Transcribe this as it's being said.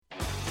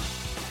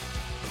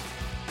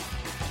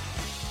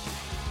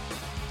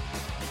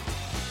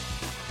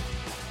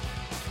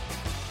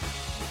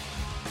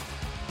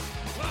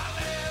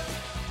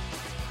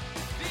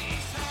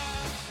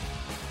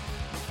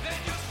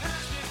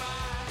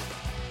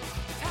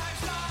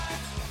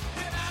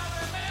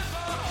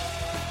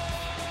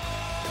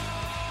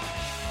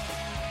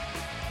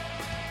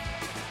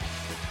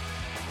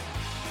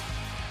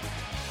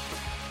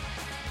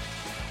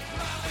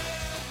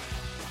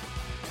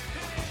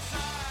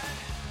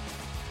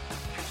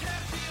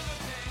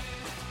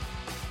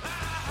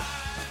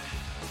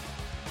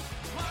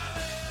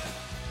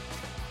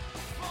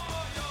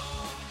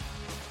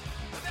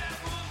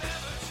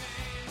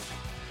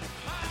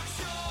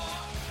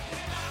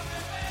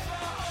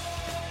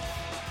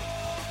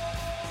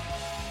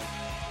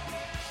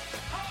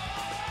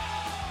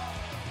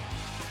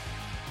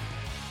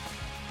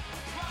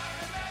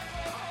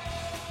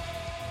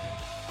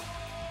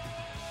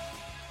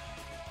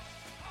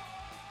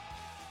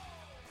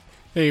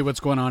Hey, what's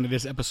going on? It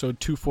is episode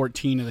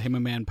 214 of the Him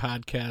and Man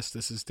podcast.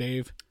 This is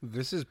Dave.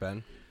 This is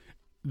Ben.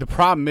 The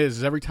problem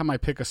is every time I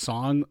pick a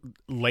song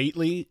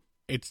lately,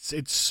 it's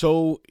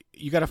so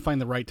you got to find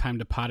the right time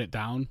to pot it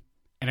down,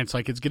 and it's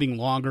like it's getting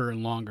longer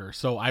and longer.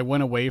 So I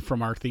went away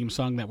from our theme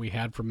song that we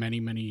had for many,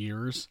 many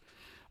years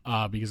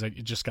because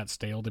it just got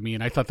stale to me,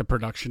 and I thought the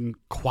production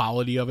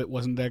quality of it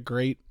wasn't that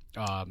great.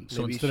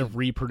 So instead of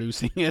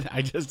reproducing it,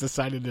 I just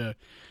decided to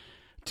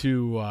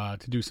do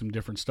some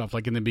different stuff.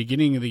 Like in the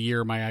beginning of the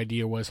year, my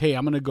idea was, hey,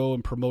 I'm going to go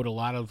and promote a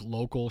lot of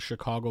local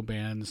Chicago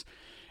bands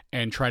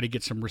and try to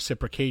get some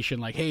reciprocation.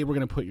 Like, hey, we're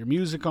going to put your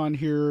music on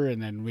here,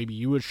 and then maybe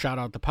you would shout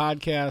out the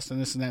podcast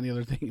and this and that and the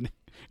other thing.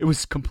 It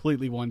was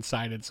completely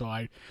one-sided, so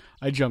I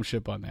jumped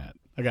ship on that.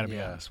 I got to be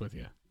honest with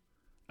you.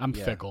 I'm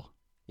fickle.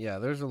 Yeah,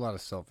 there's a lot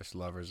of selfish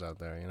lovers out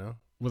there, you know?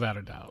 Without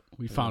a doubt.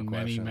 We found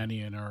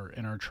many in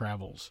our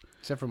travels.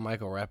 Except for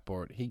Michael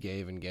Rapport. He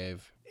gave and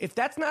gave. If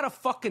that's not a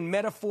fucking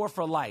metaphor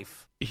for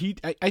life.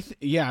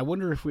 I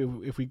wonder if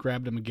we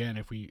grabbed him again,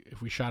 if we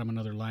shot him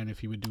another line, if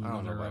he would do another. I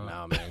don't know right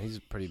now, man. He's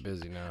pretty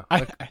busy now.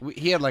 I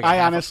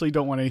honestly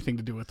don't want anything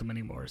to do with him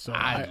anymore. So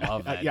I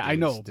love that. I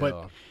know, still.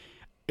 But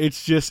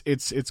it's just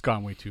it's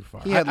gone way too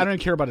far. I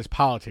don't care about his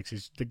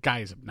politics. The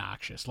guy is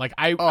obnoxious. Like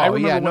I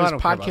remember when his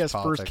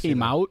podcast first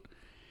came out.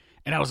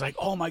 And I was like,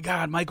 oh, my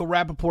God, Michael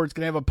Rappaport's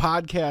going to have a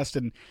podcast.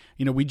 And,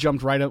 we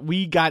jumped right up.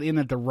 We got in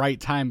at the right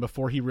time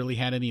before he really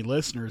had any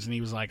listeners. And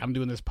he was like, I'm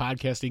doing this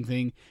podcasting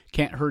thing.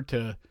 Can't hurt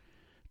to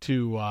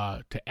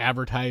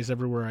advertise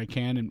everywhere I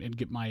can and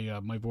get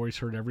my voice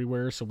heard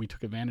everywhere. So we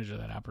took advantage of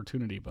that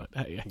opportunity. But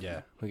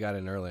yeah, we got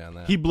in early on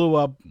that. He blew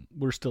up.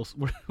 We're still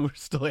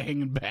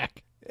hanging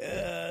back.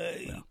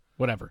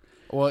 Whatever.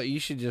 Well, you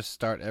should just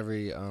start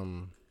every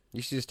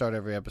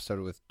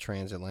episode with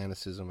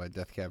Transatlanticism by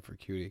Death Cab for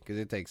Cutie, because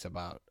it takes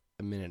about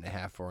a minute and a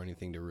half for him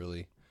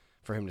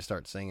to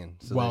start singing.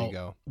 So there you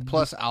go.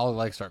 Plus,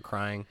 I'll start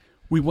crying.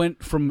 We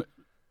went from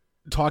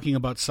talking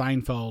about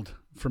Seinfeld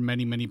for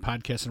many, many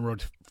podcasts in a row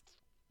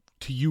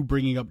to you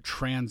bringing up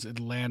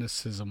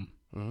Transatlanticism.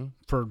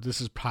 Mm-hmm. This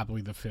is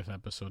probably the 5th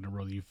episode in a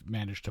row that you've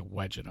managed to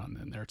wedge it on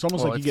in there. It's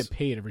almost like you get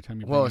paid every time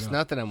you bring it up. Well, it's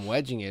not that I'm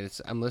wedging it.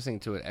 I'm listening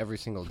to it every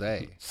single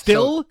day.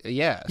 Still? So,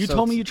 yeah. You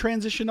told me you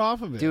transitioned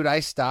off of it. Dude, I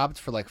stopped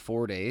for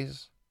 4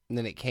 days, and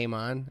then it came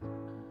on.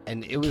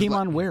 And it was came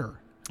on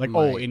where?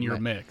 In your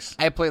mix.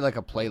 I played a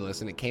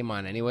playlist, and it came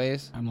on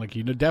anyways. I'm like,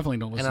 you definitely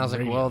don't listen to And I was like,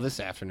 radio. well, this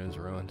afternoon's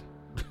ruined.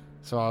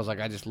 So I was like,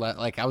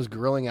 I was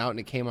grilling out and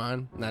it came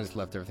on, and I just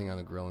left everything on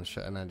the grill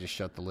and I just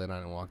shut the lid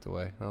on and walked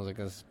away. And I was like,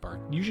 this is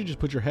burnt. You should just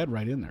put your head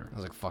right in there. I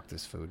was like, fuck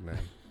this food, man.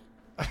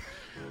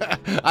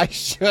 I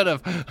should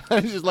have. I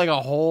was just a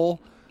hole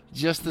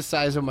just the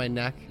size of my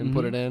neck and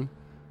put it in.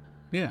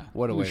 Yeah.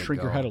 What a way to go.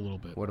 Shrink your head a little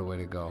bit. What a way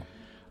to go.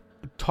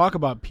 Talk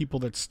about people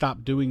that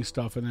stopped doing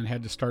stuff and then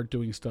had to start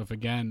doing stuff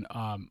again.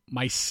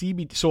 My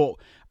CBD. So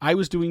I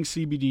was doing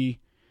CBD.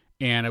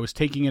 And I was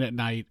taking it at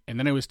night, and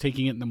then I was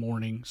taking it in the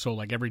morning, so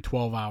every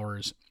 12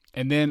 hours.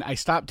 And then I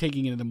stopped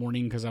taking it in the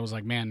morning because I was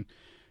like, man,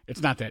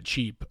 it's not that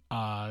cheap.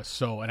 And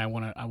I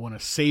want to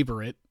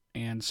savor it.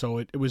 And so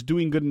it was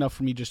doing good enough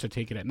for me just to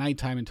take it at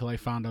nighttime until I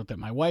found out that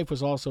my wife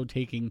was also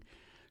taking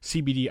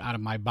CBD out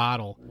of my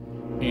bottle.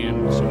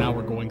 And so now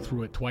we're going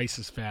through it twice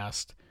as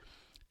fast.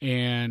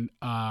 And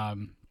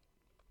I'm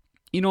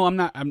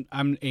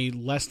a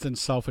less than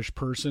selfish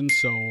person,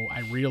 so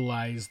I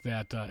realized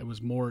that it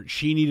was more.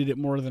 She needed it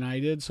more than I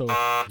did. So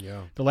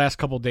the last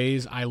couple of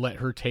days, I let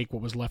her take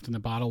what was left in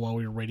the bottle while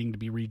we were waiting to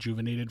be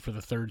rejuvenated for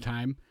the 3rd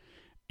time.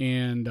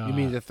 And you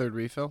mean the 3rd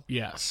refill?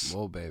 Yes.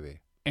 Whoa, baby.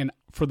 And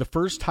for the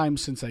first time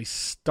since I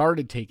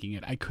started taking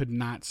it, I could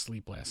not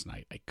sleep last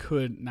night. I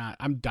could not.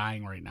 I'm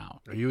dying right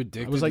now. Are you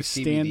addicted I was to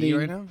standing CBD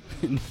right now?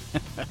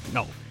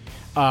 No.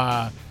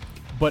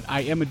 But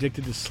I am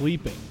addicted to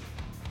sleeping.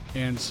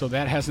 And so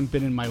that hasn't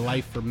been in my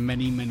life for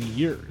many, many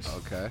years.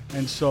 Okay.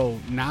 And so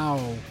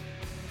now,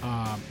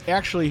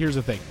 actually, here's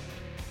the thing.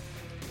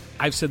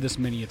 I've said this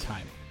many a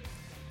time.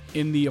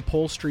 In the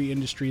upholstery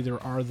industry,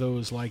 there are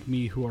those like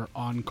me who are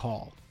on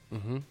call,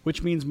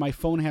 which means my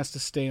phone has to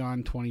stay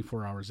on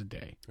 24 hours a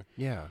day.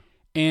 Yeah.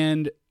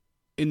 And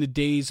in the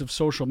days of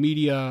social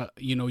media,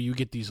 you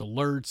get these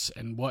alerts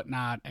and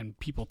whatnot and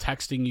people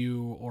texting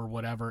you or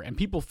whatever. And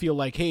people feel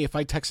like, hey, if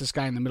I text this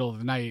guy in the middle of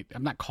the night,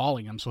 I'm not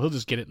calling him, so he'll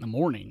just get it in the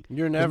morning.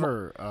 You're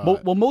never...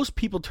 well, most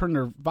people turn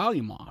their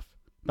volume off,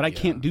 but I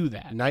can't do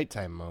that.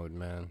 Nighttime mode,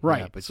 man.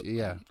 Right.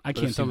 Yeah, but I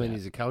can't if somebody do that.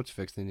 needs a couch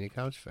fix, they need a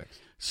couch fix.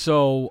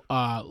 So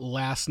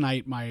last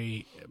night,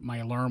 my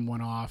alarm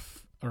went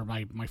off, or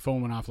my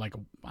phone went off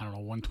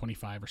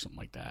 1:25 or something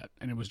like that.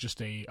 And it was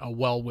just a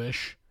well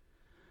wish.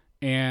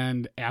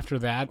 And after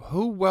that,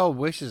 who well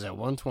wishes at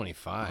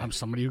 1:25? I'm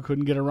somebody who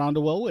couldn't get around to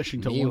well wishing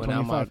until 1:25. When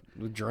I'm out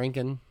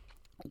drinking.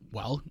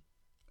 Well,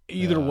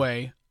 either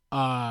way,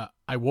 I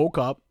woke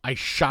up, I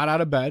shot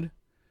out of bed,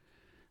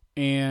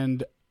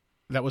 and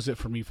that was it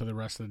for me for the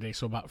rest of the day.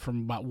 So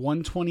from about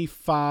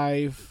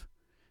 1:25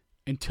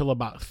 until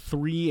about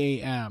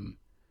 3 a.m.,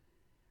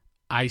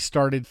 I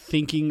started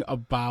thinking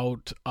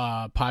about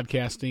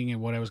podcasting and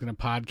what I was going to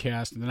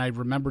podcast. And then I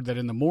remembered that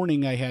in the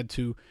morning I'm going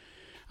to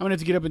have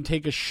to get up and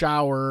take a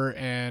shower,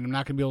 and I'm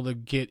not going to be able to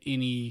get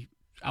any.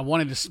 I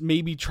wanted to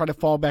maybe try to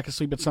fall back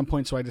asleep at some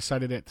point, so I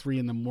decided at 3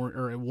 in the morning,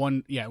 or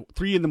at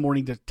 3 in the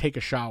morning to take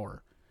a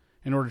shower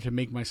in order to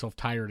make myself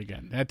tired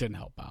again. That didn't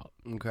help out.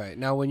 Okay.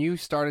 Now, when you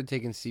started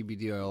taking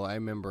CBD oil, I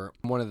remember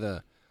one of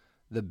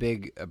the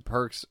big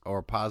perks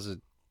or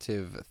positive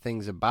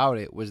things about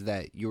it was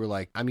that you were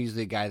like, I'm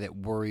usually a guy that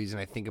worries and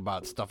I think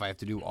about stuff I have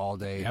to do all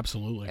day.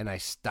 Absolutely. And I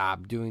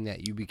stopped doing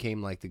that. You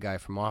became like the guy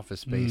from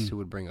Office Space who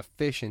would bring a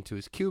fish into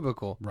his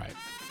cubicle. Right.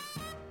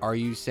 Are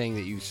you saying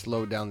that you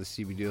slowed down the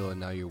CBD oil and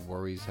now your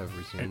worries have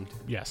resumed?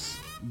 Yes,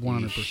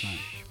 100%.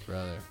 Eesh,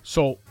 brother.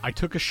 So I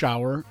took a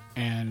shower,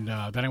 and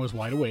then I was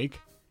wide awake.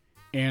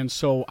 And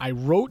so I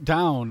wrote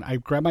down, I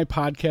grabbed my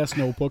podcast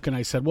notebook, and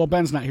I said, well,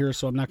 Ben's not here,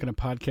 so I'm not going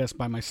to podcast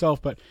by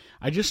myself. But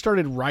I just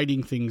started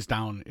writing things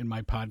down in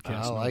my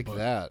podcast notebook. I like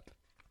that.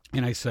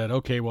 And I said,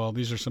 okay, well,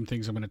 these are some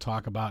things I'm going to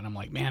talk about. And I'm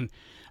like, man,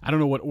 I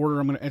don't know what order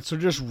I'm going to. And so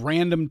just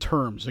random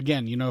terms.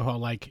 Again, you know how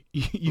like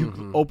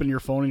you open your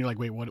phone and you're like,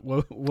 wait,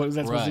 what is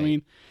that supposed to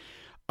mean?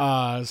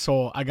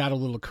 So I got a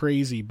little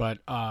crazy, but.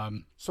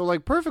 So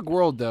like Perfect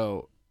World,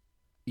 though,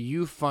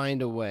 you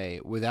find a way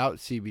without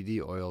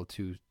CBD oil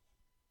to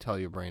tell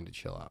your brain to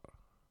chill out.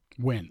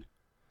 When?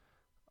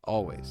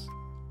 Always.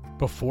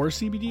 Before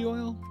CBD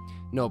oil?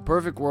 No,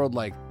 Perfect World,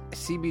 like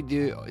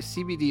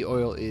CBD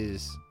oil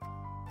is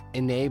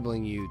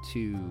enabling you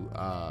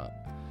to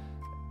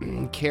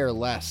care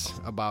less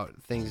about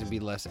things and be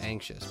less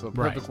anxious. But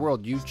Perfect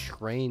World, you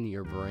train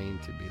your brain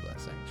to be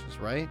less anxious,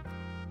 right?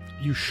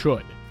 You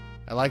should.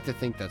 I like to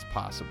think that's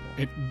possible.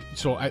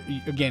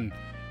 Again,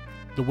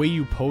 the way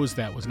you posed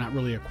that was not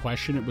really a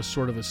question. It was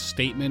sort of a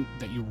statement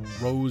that you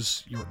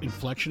rose your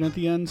inflection at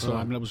the end. So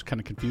I was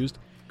kind of confused.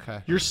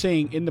 Okay. You're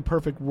saying in the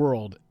perfect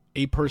world,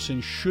 a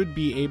person should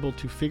be able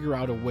to figure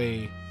out a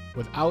way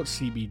without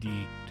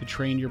CBD to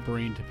train your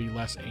brain to be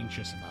less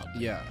anxious about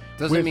it. Yeah.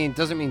 Doesn't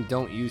mean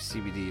don't use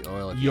CBD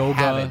oil if yoga, you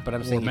have it, but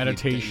I'm saying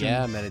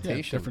meditation.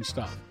 meditation. Different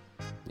stuff.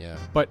 Yeah.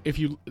 But if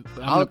you...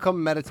 I'll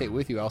come meditate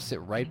with you. I'll sit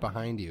right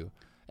behind you,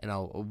 and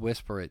I'll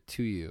whisper it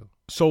to you.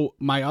 So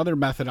my other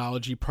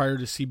methodology prior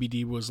to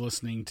CBD was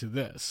listening to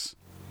this,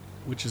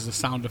 which is the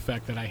sound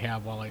effect that I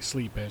have while I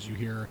sleep. As you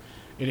hear,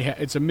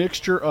 it's a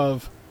mixture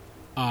of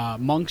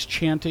monks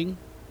chanting,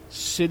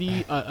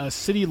 city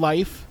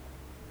life,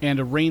 and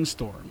a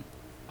rainstorm.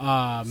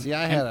 See,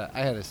 I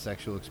had a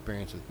sexual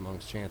experience with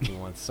monks chanting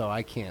once, so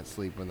I can't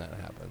sleep when that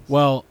happens.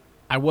 Well,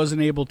 I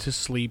wasn't able to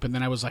sleep, and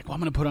then I was like, well, I'm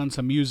going to put on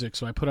some music.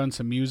 So I put on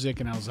some music,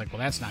 and I was like, well,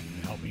 that's not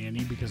going to help me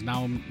any, because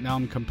now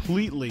I'm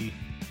completely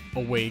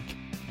awake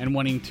and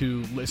wanting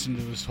to listen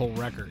to this whole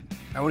record.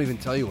 I won't even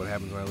tell you what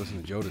happens when I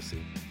listen to Jodeci.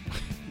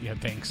 Yeah,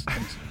 thanks.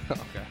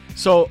 Okay.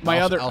 So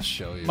I'll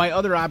show you. My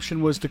other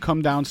option was to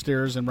come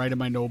downstairs and write in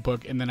my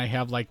notebook, and then I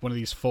have like one of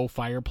these faux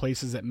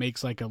fireplaces that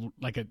makes like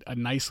a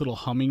nice little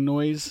humming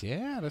noise.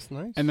 Yeah, that's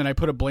nice. And then I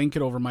put a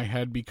blanket over my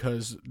head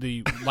because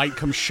the light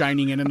comes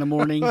shining in the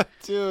morning.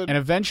 Dude. And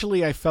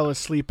eventually I fell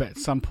asleep at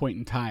some point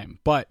in time.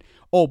 But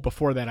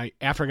before that,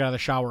 after I got out of the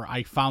shower,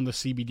 I found the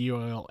CBD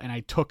oil and I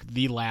took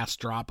the last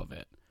drop of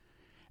it.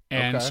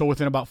 And so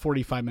within about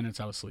 45 minutes,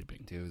 I was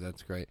sleeping. Dude,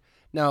 that's great.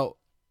 Now,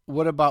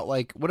 what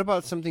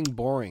about something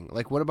boring?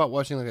 Like, what about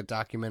watching like a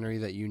documentary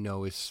that you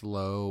know is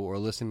slow, or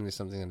listening to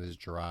something that is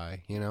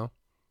dry? You know,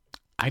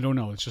 I don't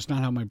know. It's just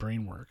not how my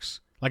brain works.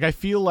 Like, I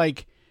feel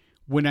like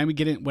when I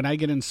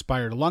get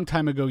inspired. A long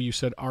time ago, you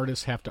said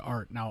artists have to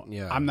art. Now,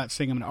 I'm not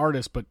saying I'm an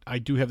artist, but I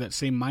do have that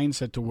same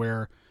mindset to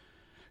where,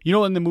 you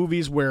know, in the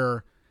movies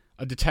where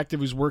a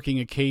detective who's working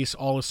a case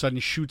all of a sudden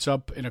shoots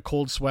up in a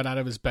cold sweat out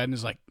of his bed and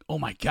is like, oh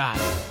my God.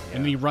 Yeah.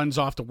 And he runs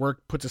off to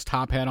work, puts his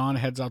top hat on,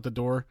 heads out the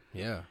door.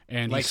 Yeah.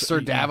 And like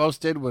Sir Davos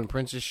did when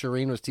Princess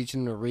Shireen was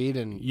teaching him to read.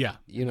 And, you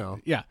know.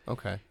 Yeah.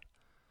 Okay.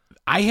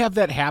 I have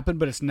that happen,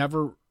 but it's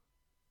never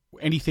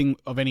anything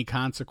of any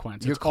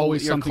consequence. It's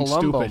always something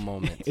Columbo stupid.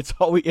 Moment.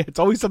 It's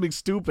always something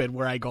stupid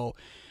where I go,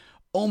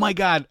 oh my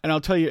God. And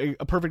I'll tell you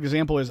a perfect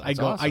example is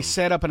awesome. I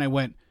sat up and I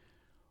went,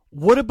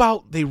 what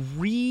about they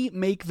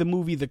remake the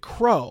movie The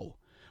Crow,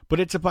 but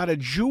it's about a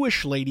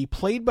Jewish lady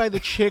played by the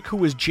chick who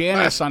was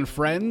Janice on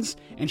Friends,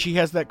 and she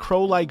has that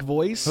crow-like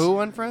voice. Who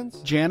on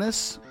Friends?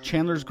 Janice,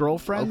 Chandler's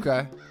girlfriend.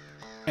 Okay.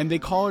 And they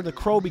call her the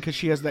Crow because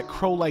she has that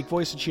crow-like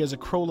voice and she has a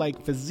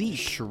crow-like physique.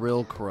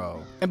 Shrill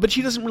crow. But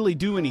she doesn't really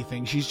do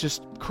anything. She's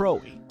just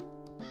crowy.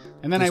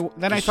 And then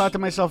I thought to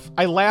myself,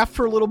 I laughed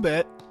for a little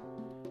bit,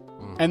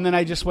 and then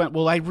I just went,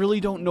 well, I really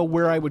don't know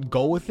where I would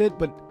go with it,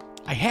 but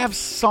I have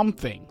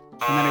something.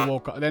 And then I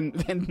woke up.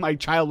 Then my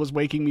child was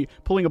waking me,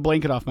 pulling a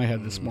blanket off my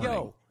head this morning.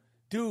 Yo,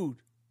 dude,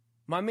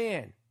 my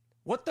man,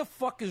 what the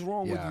fuck is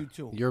wrong with you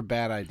two? Your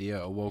bad idea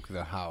awoke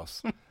the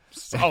house.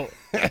 So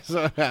that's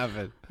what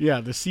happened. Yeah,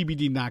 the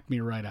CBD knocked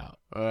me right out.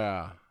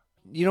 Yeah.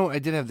 You know, I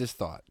did have this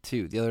thought,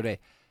 too, the other day.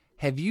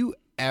 Have you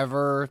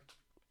ever...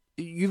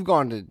 You've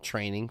gone to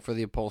training for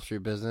the upholstery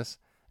business,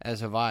 as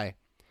have I.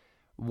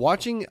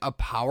 Watching a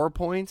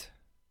PowerPoint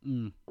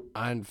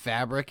on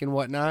fabric and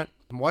whatnot.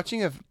 I'm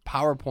watching a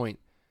PowerPoint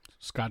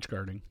Scotch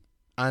guarding.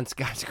 On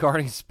Scotch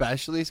guarding,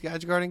 especially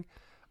Scotch guarding.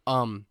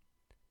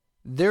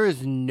 There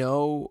is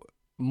no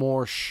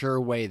more sure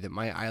way that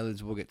my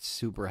eyelids will get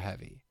super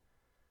heavy.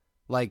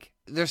 Like,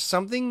 there's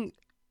something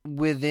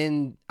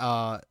within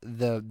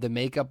the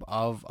makeup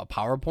of a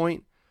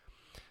PowerPoint.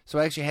 So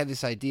I actually had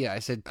this idea. I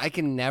said, I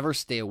can never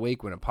stay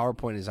awake when a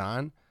PowerPoint is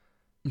on.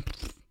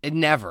 It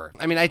never.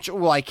 I mean, I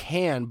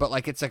can, but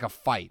like it's like a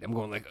fight. I'm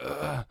going like,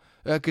 ugh.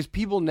 Because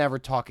people never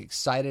talk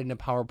excited in a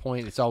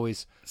PowerPoint. It's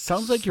always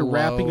sounds like slow. You're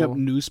wrapping up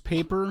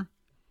newspaper,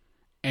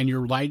 and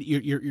you're light.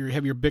 You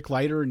have your Bic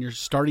lighter, and you're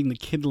starting the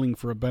kindling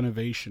for a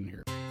Bennovation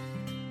here.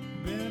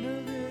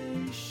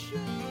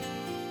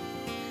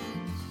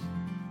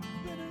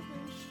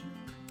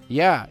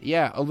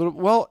 Yeah, a little.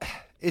 Well,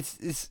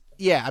 it's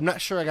yeah. I'm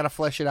not sure. I got to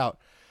flesh it out.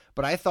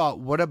 But I thought,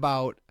 what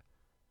about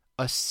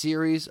a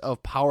series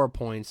of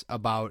PowerPoints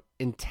about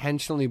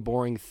intentionally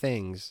boring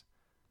things?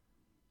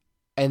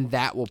 And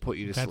that will put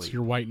you to sleep. That's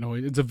your white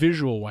noise. It's a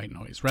visual white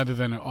noise rather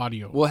than an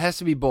audio. Well, it has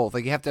to be both.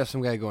 Like, you have to have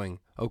some guy going,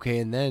 okay,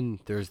 and then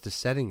there's the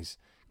settings.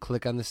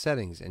 Click on the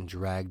settings and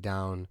drag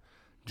down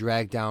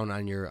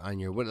on your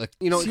what, like,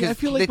 you know, See, I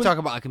feel they like talk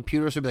about a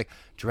computer, so it'd be like,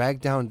 drag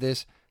down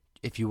this.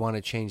 If you want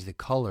to change the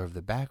color of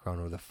the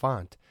background or the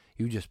font,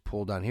 you just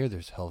pull down here.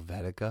 There's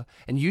Helvetica,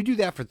 and you do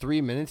that for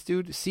 3 minutes,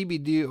 dude.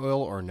 CBD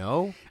oil or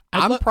no,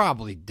 I'm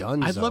probably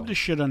done. I'd love to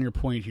shit on your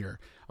point here.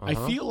 I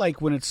feel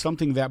like when it's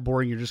something that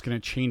boring, you're just going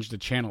to change the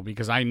channel,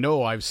 because I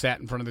know I've sat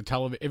in front of the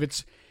television. If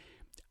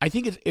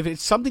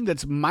it's something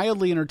that's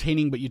mildly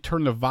entertaining, but you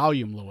turn the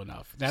volume low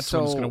enough, that's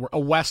when it's going to work. A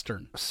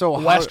Western.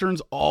 Westerns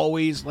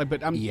always like,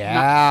 but I'm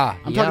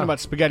talking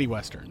about spaghetti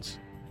Westerns,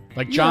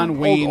 like John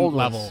Wayne old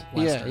level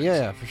Westerns.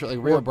 Yeah, for sure,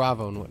 like Rio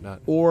Bravo and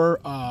whatnot, or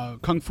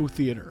Kung Fu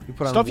Theater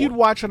stuff you'd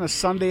watch on a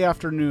Sunday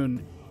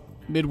afternoon,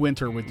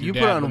 midwinter with your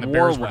dad when the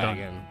Bears were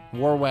done.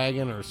 War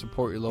Wagon, or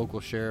Support Your Local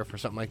Sheriff, or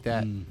something like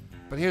that.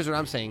 But here's what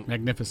I'm saying.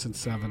 Magnificent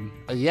Seven.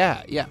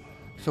 Yeah.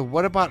 So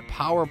what about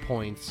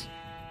PowerPoints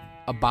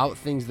about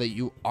things that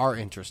you are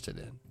interested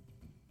in?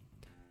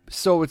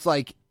 So it's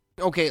like,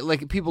 okay,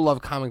 like people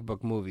love comic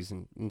book movies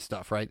and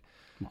stuff, right?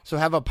 So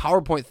have a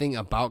PowerPoint thing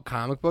about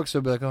comic books.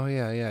 So be like, oh,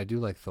 yeah, I do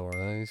like Thor.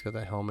 He's got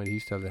that helmet. He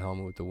used to have the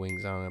helmet with the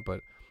wings on it,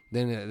 but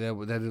then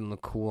that didn't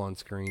look cool on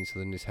screen, so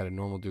then just had a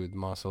normal dude with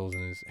muscles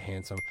and is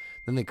handsome.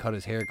 Then they cut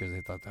his hair because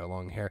they thought that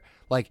long hair.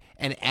 Like,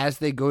 and as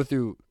they go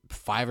through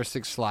 5 or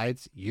 6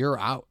 slides, you're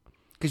out.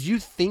 Because you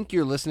think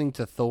you're listening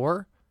to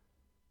Thor,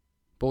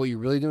 but what you're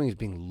really doing is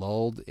being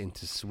lulled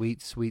into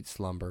sweet, sweet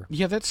slumber.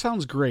 Yeah, that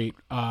sounds great,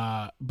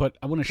 but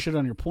I want to shit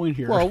on your point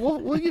here.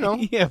 Well, you know,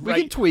 yeah, we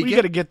can tweak it. We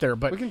got to get there,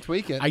 but we can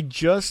tweak it. I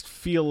just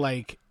feel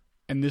like,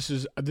 and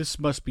this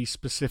must be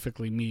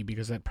specifically me,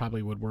 because that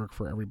probably would work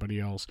for everybody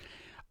else.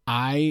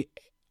 I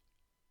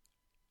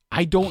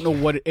don't know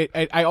what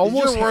I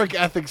almost is your work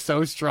ethic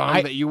so strong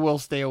that you will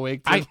stay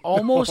awake. I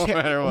almost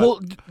well,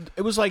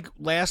 it was like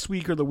last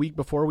week or the week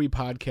before we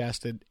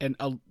podcasted, and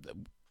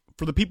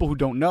for the people who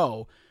don't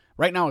know,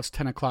 right now it's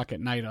 10 o'clock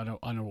at night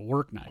on a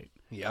work night.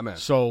 Yeah, man.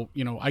 So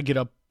I get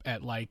up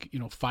at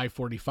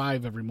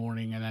 5:45 every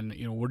morning, and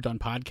then we're done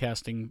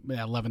podcasting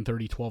at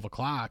 11:30, 12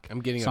 o'clock. I'm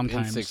getting up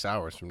in 6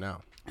 hours from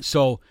now.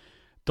 So.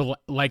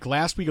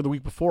 Last week or the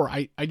week before,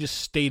 I just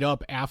stayed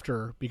up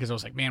after, because I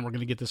was like, man, we're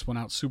going to get this one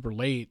out super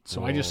late.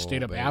 So I just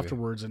stayed up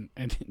afterwards and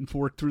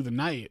worked through the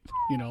night,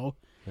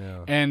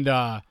 Yeah. And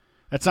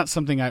that's not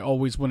something I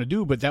always want to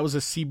do, but that was a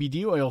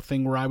CBD oil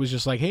thing where I was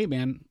just like, hey,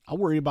 man, I'll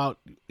worry about,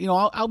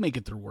 I'll make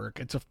it through work.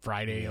 It's a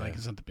Friday. Yeah. Like,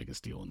 it's not the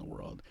biggest deal in the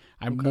world.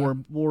 I'm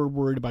more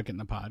worried about getting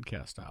the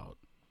podcast out.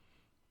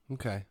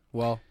 Okay.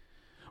 Well,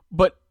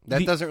 but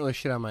that doesn't really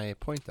shit on my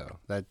point, though.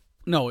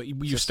 No,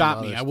 you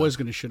stopped me. I was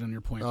going to shit on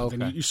your point, but okay.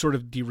 then you sort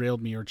of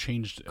derailed me or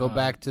changed. Go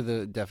back to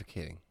the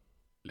defecating.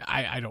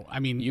 I don't. I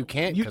mean, you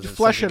can't. You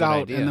flesh it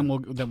out, idea. And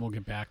then we'll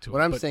get back to it.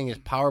 What I'm saying is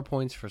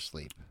PowerPoints for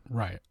sleep.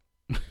 Right.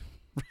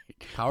 Right.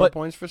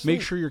 PowerPoints for sleep.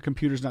 Make sure your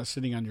computer's not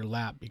sitting on your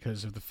lap,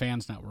 because if the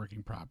fan's not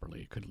working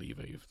properly, it could leave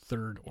a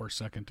 3rd or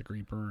 2nd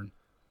degree burn.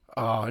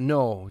 Oh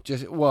no!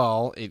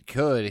 It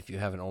could if you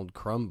have an old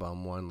crumb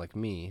bum one like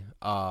me.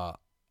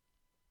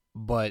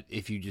 But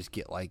if you just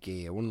get like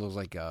one of those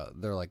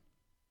they're like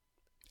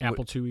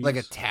Apple IIes? Like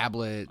a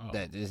tablet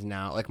that is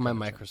now like my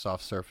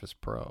Microsoft Surface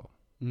Pro.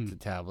 It's a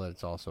tablet.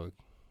 It's also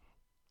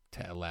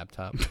a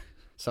laptop,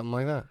 something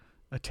like that.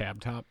 A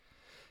tab top.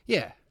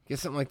 Yeah, get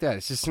something like that.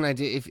 It's just an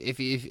idea.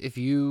 If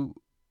you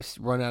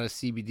run out of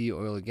CBD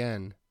oil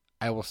again,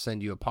 I will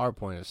send you a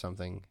PowerPoint or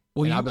something.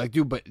 Well, and I'll be like,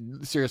 dude, but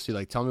seriously,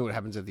 like, tell me what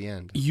happens at the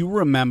end. You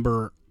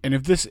remember, and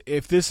if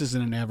this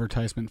isn't an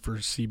advertisement for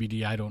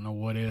CBD, I don't know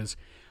what is.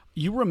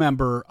 You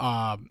remember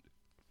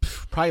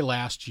probably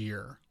last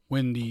year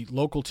when the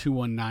Local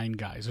 219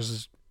 guys, there's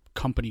this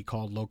company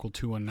called Local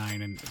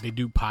 219, and they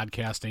do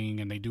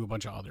podcasting and they do a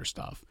bunch of other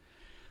stuff.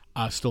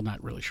 Still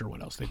not really sure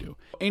what else they do.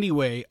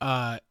 Anyway,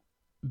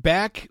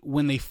 back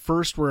when they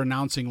first were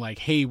announcing, like,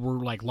 hey, we're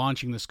like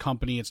launching this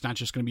company, it's not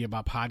just going to be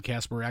about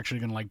podcasts, we're actually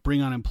going to like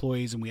bring on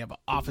employees, and we have an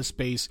office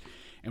space,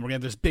 and we're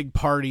going to have this big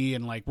party,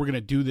 and like we're going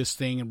to do this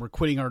thing, and we're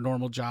quitting our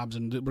normal jobs,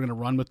 and we're going to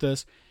run with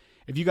this.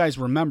 If you guys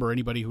remember,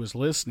 anybody who was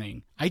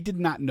listening, I did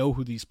not know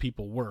who these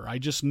people were. I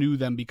just knew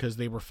them because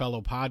they were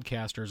fellow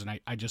podcasters, and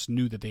I just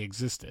knew that they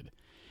existed.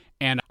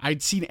 And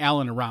I'd seen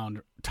Alan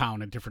around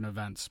town at different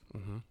events,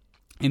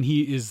 and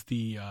he is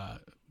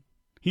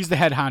he's the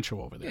head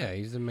honcho over there. Yeah,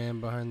 he's the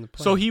man behind the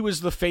plan. So he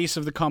was the face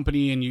of the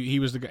company, and he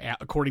was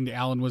according to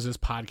Alan, was his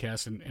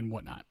podcast and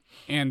whatnot.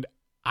 And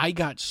I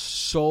got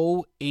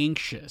so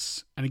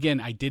anxious, and again,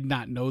 I did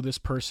not know this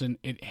person.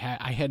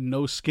 I had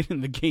no skin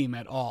in the game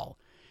at all.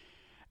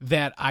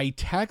 That I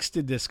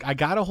texted this. I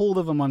got a hold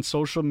of him on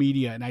social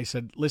media, and I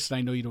said, "Listen,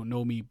 I know you don't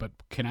know me, but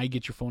can I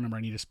get your phone number?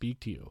 I need to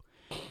speak to you."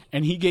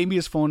 And he gave me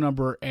his phone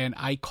number, and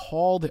I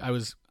called. I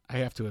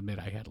have to admit,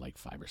 I had like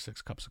 5 or 6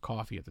 cups of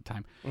coffee at the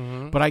time.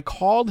 But I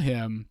called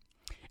him,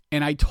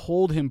 and I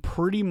told him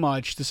pretty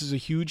much, this is a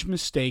huge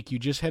mistake. You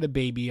just had a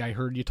baby. I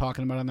heard you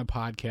talking about it on the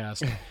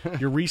podcast.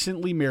 You're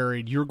recently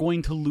married. You're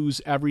going to lose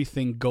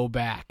everything. Go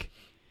back.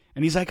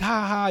 And he's like,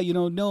 ha,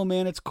 no,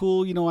 man, it's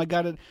cool. I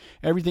got it,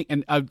 everything.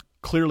 And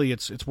clearly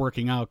it's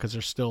working out because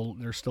they're still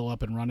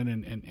up and running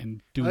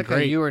and doing like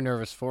great. You were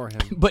nervous for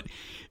him. But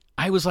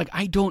I was like,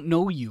 I don't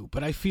know you,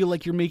 but I feel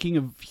like you're making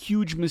a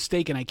huge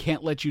mistake, and I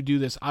can't let you do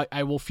this.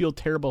 I will feel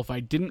terrible if I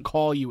didn't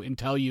call you and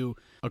tell you.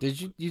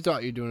 Did you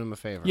thought you were doing him a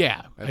favor?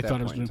 Yeah, I thought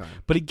I was doing.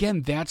 But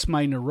again, that's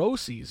my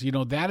neuroses.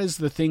 That is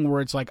the thing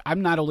where it's like I'm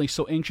not only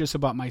so anxious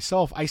about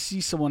myself, I see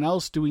someone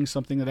else doing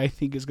something that I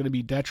think is going to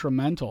be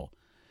detrimental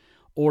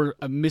or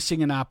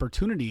missing an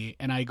opportunity,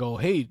 and I go,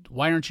 hey,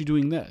 why aren't you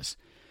doing this?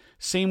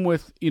 Same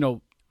with,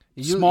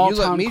 small you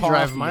town let me coffee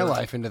drive my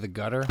life into the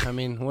gutter. I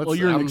mean, well,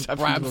 you're an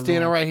exception to the I'm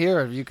standing rule. right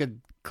here. You could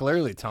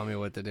clearly tell me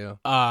what to do.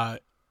 A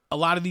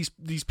lot of these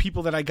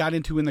people that I got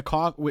into in the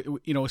coffee,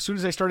 as soon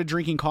as I started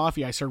drinking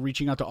coffee, I started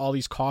reaching out to all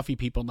these coffee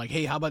people and like,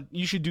 hey, how about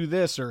you should do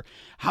this, or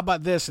how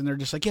about this? And they're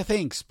just like, yeah,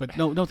 thanks, but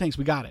no thanks,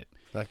 we got it.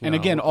 Like, and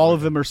again, all of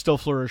them are still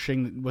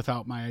flourishing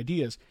without my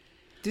ideas.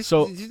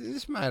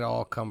 This might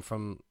all come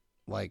from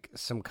like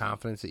some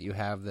confidence that you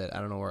have that I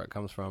don't know where it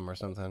comes from or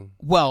something.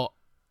 Well,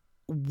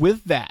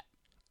 with that,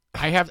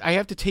 I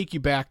have to take you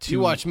back to... You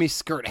watch me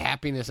skirt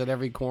happiness at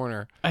every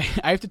corner. I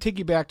have to take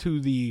you back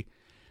to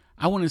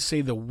I want to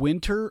say the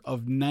winter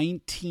of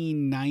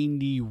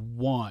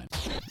 1991.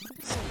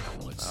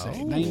 Let's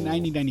say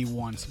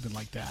 1991, something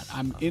like that.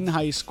 I'm in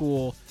high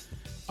school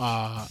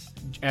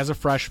as a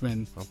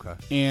freshman. Okay.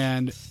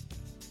 And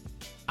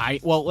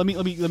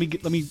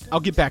I'll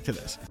get back to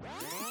this.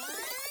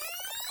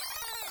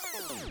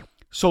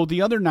 So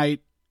the other night,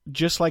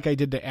 just like I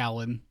did to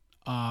Alan,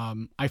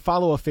 I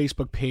follow a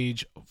Facebook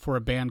page for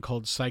a band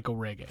called Psycho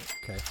Reggae.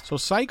 Okay. So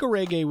Psycho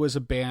Reggae was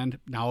a band.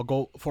 Now I'll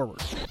go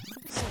forward.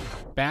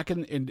 Back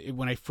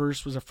when I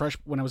was a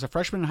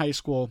freshman in high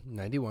school,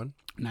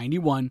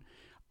 91,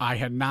 I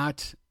had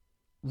not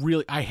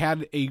really.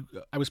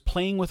 I was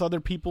playing with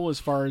other people as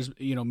far as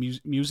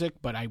music,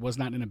 but I was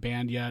not in a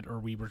band yet, or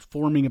we were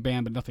forming a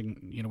band, but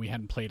nothing. We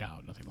hadn't played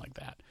out, nothing like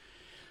that.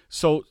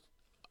 So.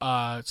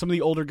 Some of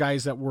the older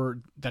guys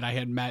that I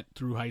had met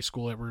through high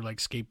school that were like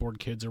skateboard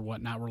kids or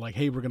whatnot were like,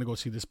 hey, we're going to go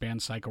see this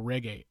band Psycho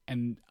Reggae.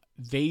 And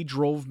they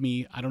drove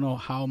me, I don't know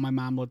how my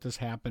mom let this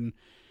happen,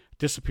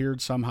 disappeared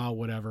somehow,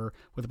 whatever,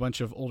 with a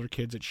bunch of older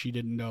kids that she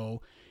didn't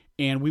know.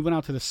 And we went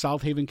out to the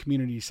South Haven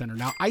Community Center.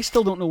 Now, I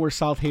still don't know where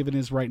South Haven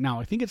is right now.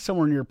 I think it's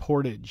somewhere near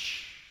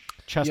Portage,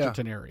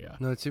 Chesterton area.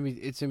 No, it's in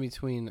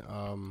between.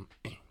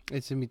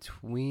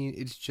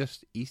 It's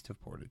just east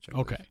of Portage.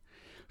 Okay.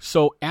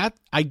 So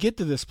I get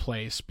to this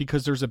place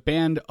because there's a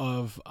band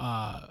of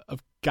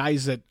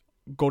guys that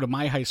go to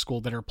my high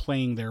school that are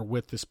playing there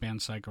with this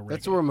band Psycho Reggae.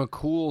 That's where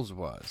McCool's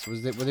was. Were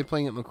they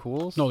playing at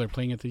McCool's? No, they're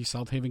playing at the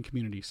South Haven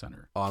Community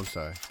Center. Oh, I'm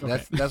sorry.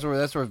 Okay. That's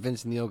where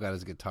Vince Neil got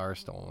his guitar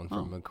stolen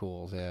from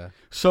McCool's. Yeah.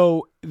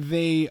 So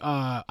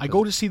I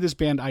go to see this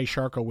band I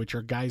Sharko, which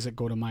are guys that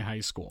go to my high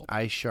school.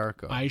 I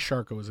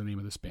Sharko is the name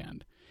of this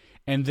band,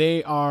 and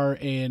they are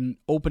an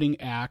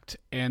opening act.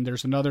 And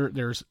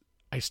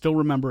I still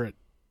remember it.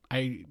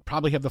 I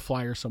probably have the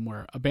flyer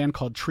somewhere. A band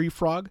called Tree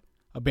Frog,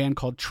 a band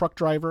called Truck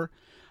Driver,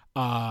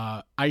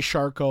 I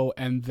Sharko,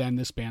 and then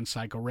this band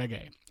Psycho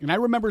Reggae. And I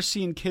remember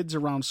seeing kids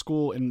around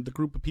school and the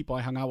group of people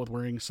I hung out with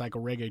wearing Psycho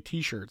Reggae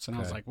t-shirts. And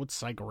I was like, what's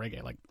Psycho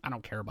Reggae? Like, I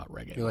don't care about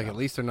reggae. You're like, at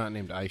least they're not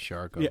named I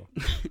Sharko.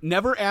 Yeah.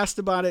 Never asked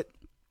about it.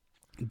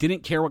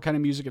 Didn't care what kind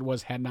of music it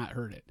was. Had not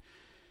heard it.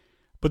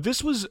 But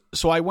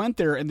so I went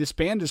there and this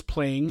band is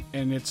playing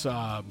and it's,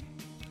 I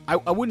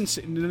wouldn't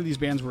say, none of these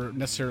bands were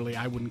necessarily,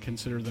 I wouldn't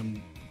consider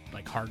them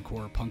like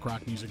hardcore punk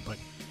rock music, but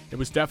it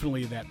was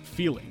definitely that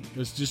feeling. It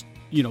was just,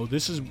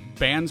 this is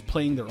bands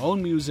playing their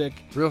own music.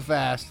 Real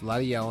fast, a lot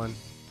of yelling.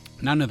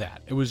 None of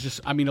that. It was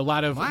just, a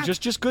lot of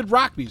just good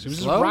rock music. It was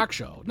just a rock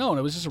show. No,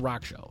 it was just a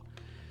rock show.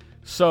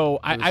 So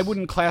I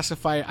wouldn't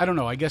classify, I don't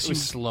know, I guess you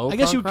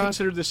would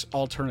consider this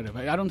alternative.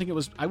 I don't think it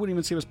was, I wouldn't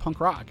even say it was punk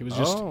rock. It was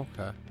just,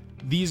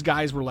 these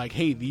guys were like,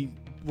 hey,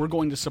 we're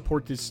going to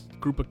support this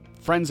group of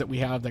friends that we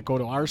have that go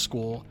to our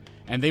school.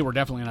 And they were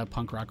definitely not a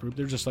punk rock group.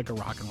 They're just like a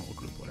rock and roll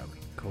group, whatever.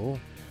 Cool.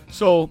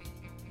 So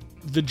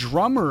the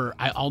drummer,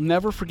 I'll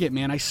never forget,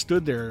 man. I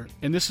stood there,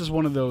 and this is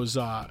one of those,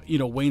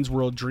 Wayne's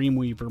World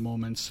Dreamweaver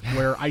moments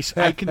where I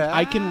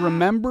can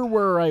remember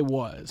where I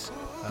was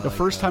the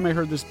first time I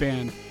heard this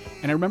band,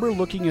 and I remember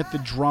looking at the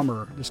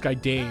drummer, this guy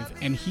Dave,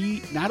 and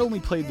he not only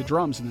played the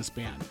drums in this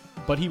band,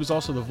 but he was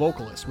also the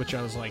vocalist, which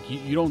I was like,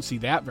 you don't see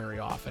that very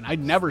often.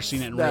 I'd never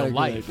seen it in real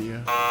life.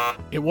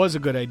 It was a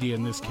good idea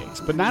in this case.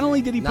 But not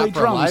only did he play drums,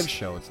 not for a live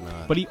show, it's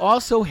not. But he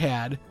also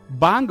had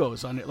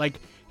bongos on it, like.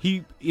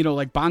 He,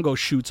 like bongo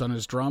shoots on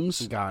his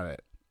drums. Got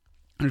it.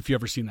 I don't know if you've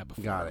ever seen that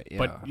before. Got it, yeah.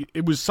 But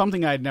it was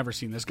something I had never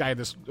seen. This guy had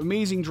this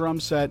amazing drum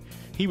set.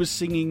 He was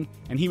singing,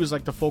 and he was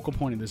like the focal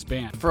point of this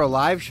band. For a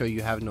live show,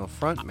 you have no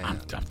front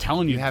man. I'm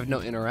telling you. You have no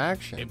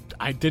interaction.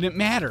 It didn't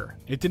matter.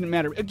 It didn't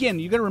matter. Again,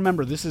 you got to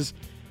remember, this is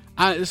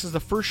the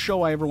first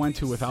show I ever went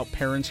to without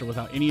parents or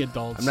without any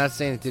adults. I'm not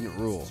saying it didn't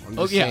rule. I'm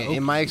just saying,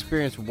 in my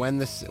experience, when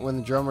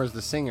the drummer is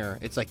the singer,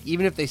 it's like,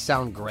 even if they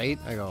sound great,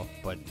 I go,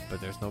 but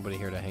there's nobody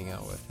here to hang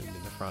out with in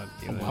the front.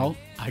 You know well,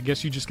 I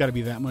guess you just got to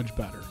be that much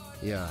better.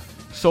 Yeah.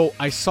 So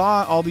I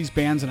saw all these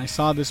bands, and I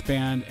saw this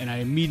band, and I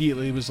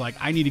immediately was like,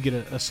 I need to get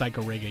a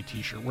Psycho Reggae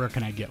t-shirt. Where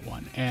can I get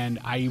one? And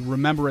I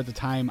remember at the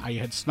time I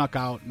had snuck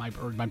out. My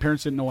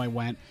parents didn't know I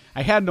went.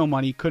 I had no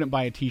money, couldn't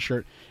buy a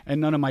t-shirt,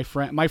 and none of my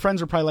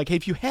friends were probably like, hey,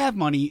 if you have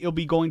money, it'll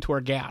be going to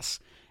our gas,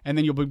 and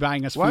then you'll be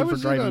buying us food for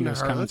driving to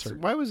this concert.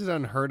 Why was it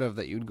unheard of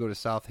that you'd go to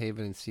South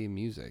Haven and see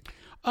music?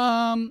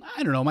 I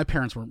don't know. My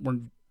parents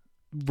weren't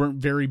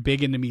very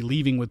big into me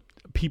leaving with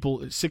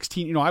people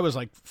 16. I was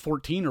like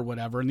 14 or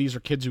whatever, and these are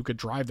kids who could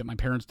drive that my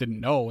parents didn't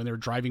know, and they were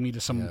driving me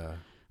to some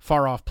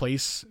far off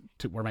place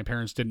where my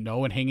parents didn't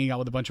know and hanging out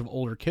with a bunch of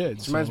older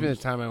kids. It reminds me of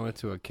the time I went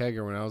to a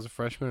kegger when I was a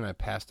freshman, and I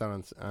passed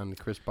out on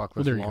Chris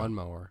Buckler's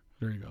lawnmower.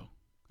 There you go.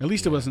 At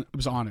least it was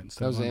on it.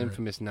 That was an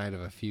infamous night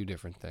of a few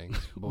different things.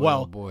 Boy,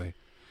 well, oh boy.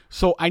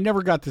 So I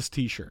never got this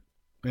t-shirt.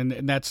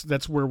 And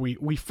that's where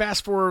we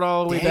fast forward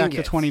all the way back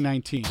to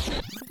 2019.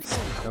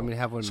 Want me to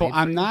have one so made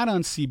I'm not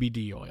on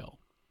CBD oil.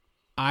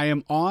 I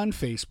am on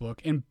Facebook,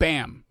 and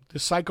bam, the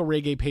Psycho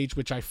Reggae page,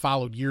 which I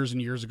followed years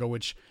and years ago,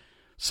 which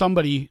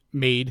somebody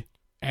made,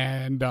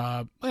 and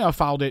I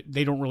followed it.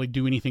 They don't really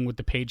do anything with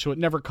the page, so it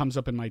never comes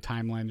up in my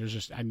timeline. There's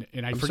just I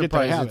forget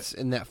that I have it's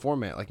in that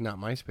format, like not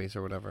MySpace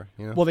or whatever.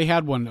 You know? Well, they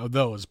had one of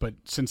those, but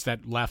since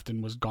that left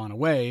and was gone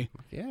away,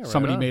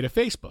 somebody made a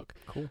Facebook.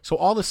 Cool. So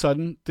all of a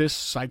sudden, this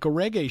Psycho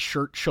Reggae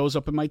shirt shows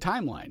up in my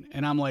timeline,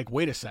 and I'm like,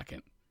 wait a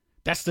second.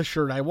 That's the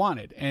shirt I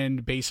wanted.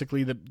 And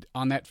basically,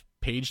 on that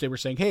page, they were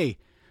saying, hey,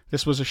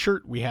 this was a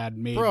shirt we had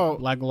made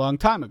like a long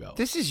time ago.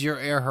 This is your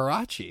Air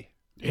Hirachi.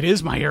 It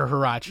is my Air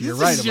Hirachi. You're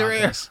right about this. This is your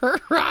Air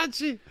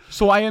Hirachi.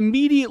 So I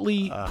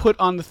immediately put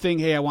on the thing,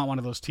 hey, I want one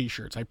of those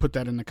T-shirts. I put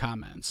that in the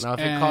comments. Now, if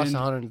it costs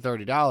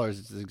 $130,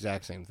 it's the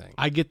exact same thing.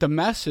 I get the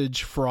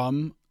message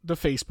from the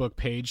Facebook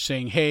page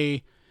saying,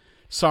 hey,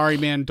 sorry,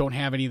 man, don't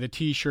have any of the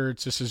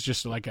T-shirts. This is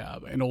just like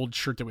an old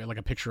shirt that we had, like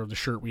a picture of the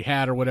shirt we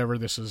had or whatever.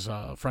 This is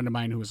a friend of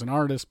mine who is an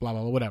artist, blah,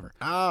 blah, blah, whatever.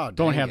 Oh,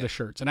 don't have the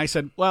shirts. And I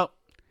said, well,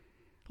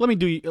 let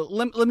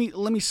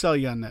me sell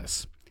you on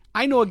this.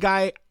 I know a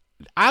guy.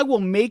 I will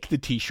make the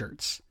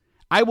T-shirts.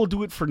 I will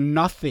do it for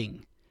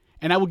nothing,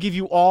 and I will give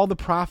you all the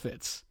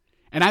profits,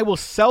 and I will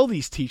sell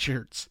these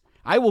T-shirts.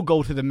 I will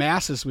go to the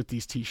masses with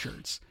these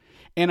T-shirts.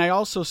 And I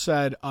also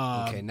said,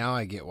 okay, now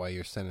I get why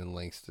you're sending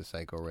links to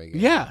Psycho Reggae.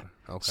 Yeah.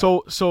 Okay.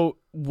 So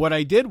what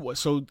I did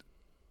was,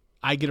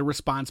 I get a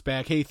response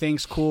back. Hey,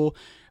 thanks, cool.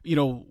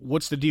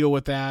 What's the deal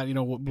with that?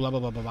 Blah blah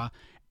blah blah blah.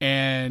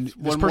 And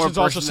this person's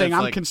also saying,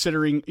 I'm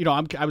considering.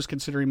 I was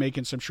considering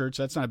making some shirts.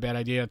 That's not a bad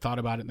idea. I thought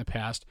about it in the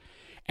past.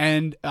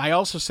 And I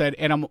also said,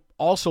 and I'm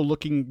also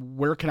looking,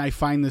 where can I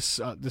find this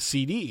the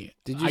CD?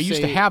 I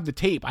used to have the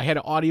tape. I had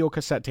an audio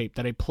cassette tape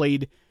that I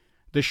played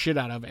the shit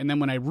out of, and then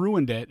when I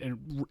ruined it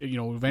and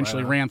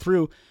eventually ran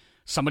through,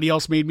 somebody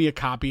else made me a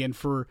copy, and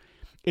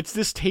it's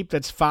this tape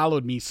that's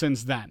followed me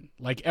since then.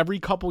 Like every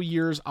couple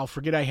years, I'll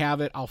forget I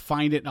have it, I'll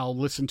find it, and I'll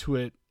listen to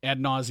it ad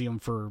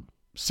nauseum for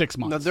 6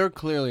 months. No, they're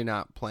clearly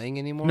not playing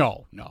anymore.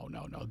 No.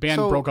 The band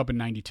broke up in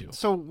 '92.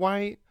 So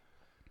why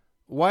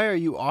are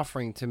you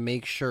offering to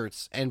make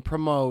shirts and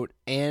promote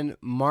and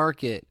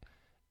market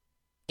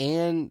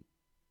and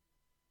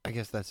I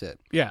guess that's it.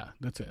 Yeah,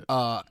 that's it.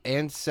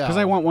 And sell. Because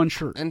I want one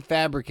shirt. And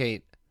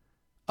fabricate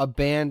a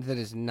band that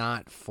is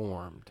not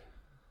formed.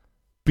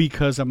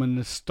 Because I'm a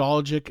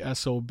nostalgic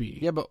SOB.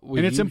 Yeah, but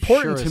and it's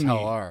important to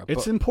me.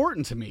 It's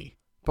important to me.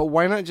 But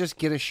why not just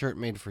get a shirt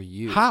made for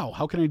you? How?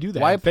 How can I do that?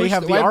 Why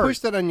art. Push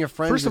that on your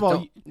friends? First of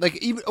all,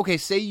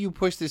 say you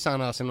push this on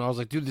us, and I was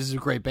like, dude, this is a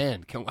great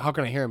band. How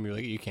can I hear them? You're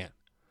like, you can't.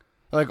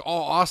 Like, oh,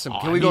 awesome.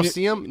 Can we go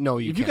see them? No,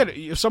 you can't.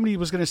 If somebody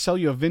was going to sell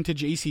you a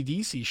vintage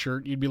AC/DC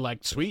shirt, you'd be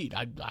like, sweet.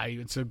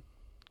 It's a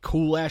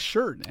cool-ass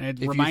shirt, and it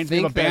reminds me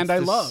of a band I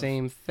love.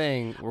 Same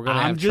thing. We're going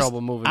to have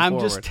trouble moving forward. I'm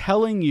just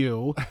telling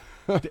you,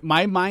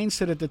 my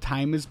mindset at the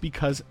time is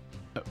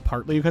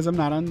partly because I'm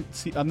not on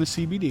the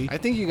CBD. I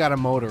think you got a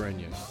motor in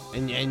you,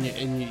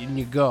 and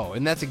you go,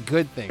 and that's a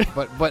good thing.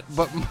 But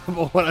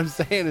what I'm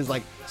saying is,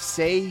 like,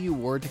 say you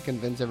were to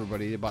convince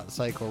everybody about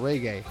Psycho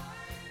Reggae.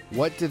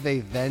 what do they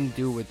then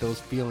do with those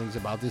feelings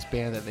about this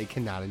band that they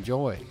cannot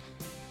enjoy?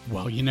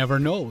 Well, you never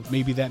know.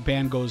 Maybe that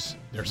band goes,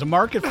 there's a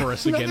market for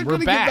us again. We're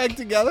back. Get back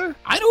together?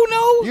 I don't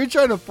know. You're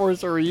trying to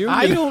force a reunion.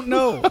 I don't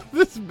know.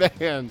 This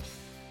band.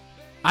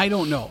 I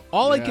don't know.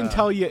 All I can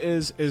tell you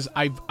is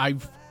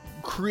I've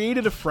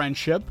created a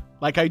friendship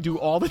like I do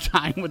all the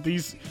time with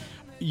these.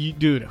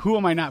 Dude, who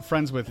am I not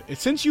friends with?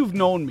 Since you've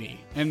known me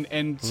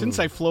and since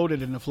I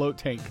floated in a float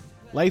tank,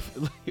 life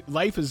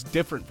is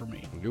different for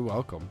me. You're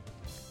welcome.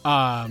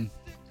 Well,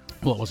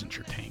 it wasn't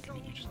your tank. I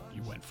mean,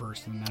 you went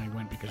first, and then I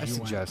went because you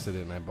suggested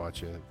it, and I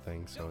bought you a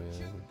thing. So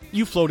yeah.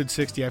 You floated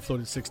 60, I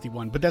floated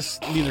 61, but that's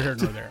neither here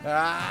nor there.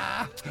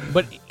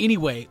 But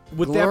anyway,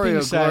 with that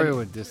being said, Gloria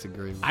would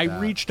disagree with I that.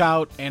 reached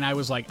out and I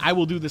was like, I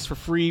will do this for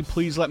free.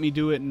 Please let me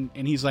do it.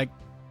 And he's like,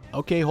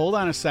 okay, hold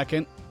on a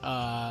second.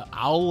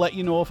 I'll let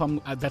you know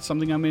if that's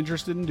something I'm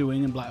interested in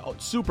doing. And blah. Oh,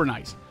 super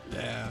nice.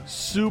 Yeah.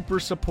 Super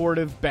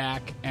supportive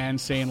back and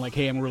saying like,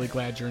 hey, I'm really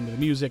glad you're into the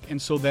music.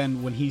 And so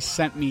then when he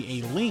sent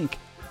me a link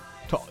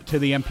to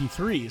the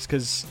MP3s,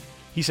 because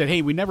he said,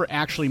 hey, we never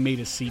actually made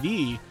a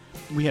CD.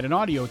 We had an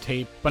audio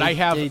tape, but I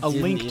have a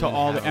link to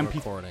all the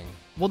MP3s.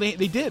 Well, they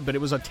did, but it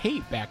was a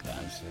tape back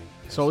then.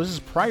 So this is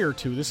prior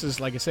to, this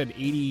is, like I said,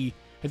 80,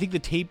 I think the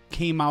tape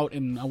came out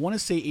in, I want to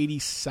say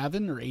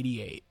 87 or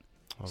 88.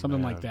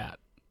 Something like that.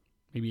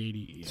 Maybe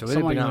 80. So it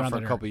had been out for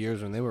a couple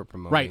years when they were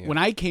promoting Right. it. When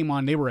I came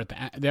on, they were at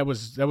that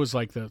was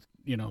like the,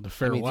 the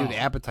farewell. I mean, dude,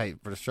 Appetite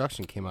for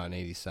Destruction came out in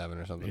 87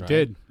 or something, It right?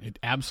 did. It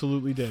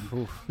absolutely did.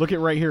 Oof. Look at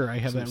right here. I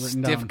have that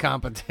written down. Stiff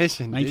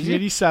competition.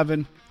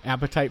 1987,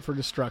 Appetite for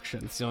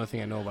Destruction. It's the only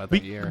thing I know about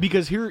that year.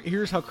 Because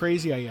here's how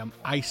crazy I am.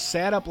 I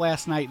sat up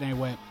last night and I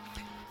went,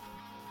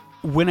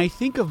 when I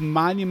think of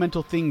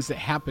monumental things that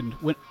happened,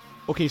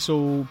 okay,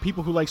 so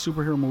people who like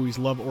superhero movies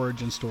love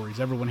origin stories.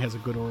 Everyone has a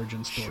good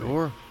origin story.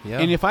 Sure, yeah.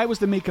 And if I was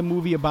to make a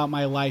movie about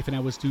my life and I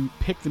was to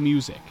pick the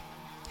music,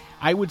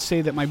 I would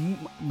say that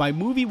my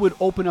movie would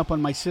open up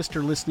on my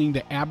sister listening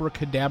to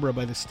Abracadabra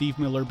by the Steve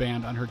Miller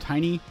Band on her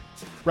tiny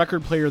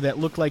record player that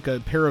looked like a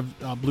pair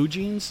of blue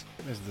jeans.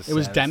 It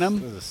was denim.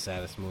 It was the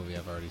saddest movie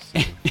I've already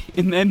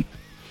seen.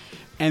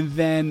 and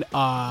then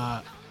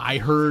I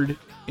heard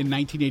in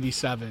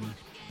 1987.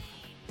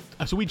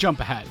 So we jump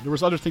ahead. There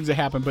was other things that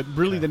happened, but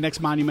really the next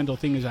monumental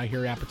thing is I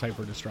hear Appetite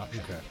for Destruction.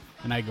 Okay.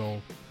 And I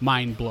go,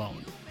 mind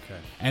blown. Okay.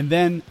 And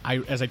then,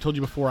 as I told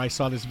you before, I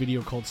saw this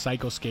video called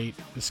Psycho Skate,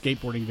 the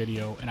skateboarding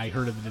video, and I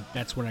heard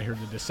that's when I heard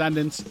The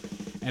Descendants,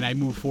 and I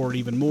moved forward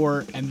even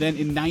more. And then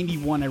in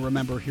 91, I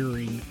remember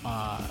hearing,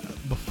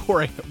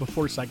 before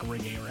Psycho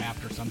Reggae or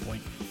after some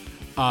point,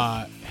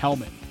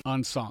 Helmet,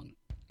 Unsung.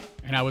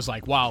 And I was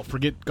like, wow,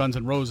 forget Guns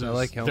N' Roses. I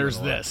like Helmet. There's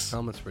this.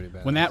 Helmet's pretty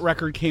bad. When that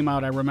record came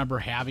out, I remember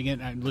having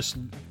it.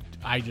 And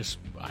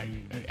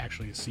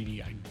actually a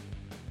CD.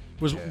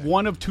 Was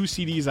one of 2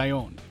 CDs I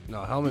owned.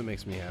 No, Helmet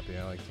makes me happy.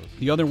 I like those.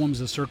 The other one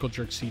was a Circle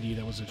Jerk CD.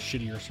 That was a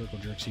shittier Circle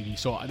Jerk CD.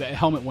 So the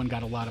Helmet one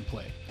got a lot of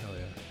play. Hell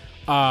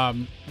yeah.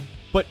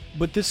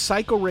 But this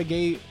Psycho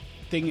Reggae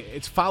thing,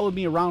 it's followed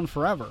me around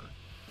forever.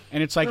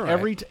 And it's like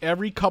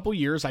every couple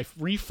years I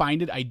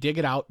re-find it, I dig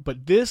it out.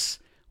 But this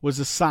was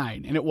a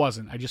sign, and it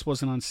wasn't. I just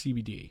wasn't on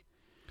CBD.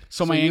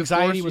 So my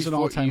anxiety was an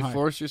all-time high. You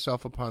forced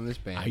yourself upon this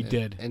band. I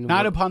did. And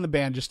not upon the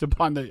band, just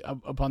upon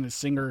the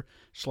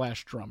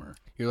singer/drummer.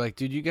 You're like,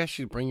 dude, you guys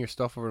should bring your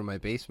stuff over to my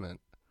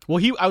basement.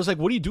 Well, I was like,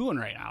 what are you doing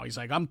right now? He's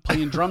like, I'm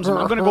playing drums. I'm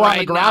going to go out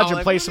in the garage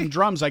and play some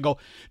drums. I go,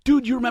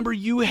 dude, you remember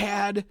you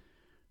had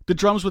the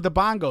drums with the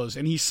bongos?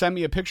 And he sent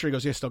me a picture. He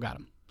goes, yeah, still got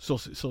them.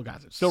 Still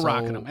got it. Still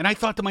rocking them. And I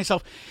thought to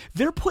myself,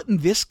 they're putting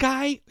this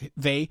guy,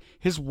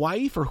 his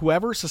wife or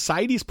whoever,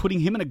 society's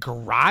putting him in a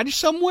garage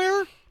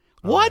somewhere?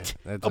 What?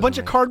 A bunch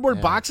of cardboard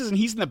boxes and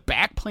he's in the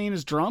back playing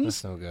his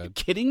drums? That's no good. Are you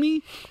kidding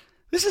me?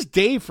 This is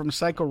Dave from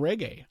Psycho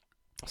Reggae.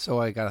 So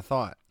I got a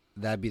thought.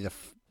 That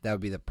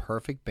would be the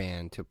perfect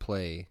band to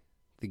play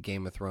the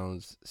Game of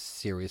Thrones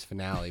series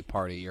finale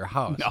party at your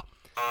house. No.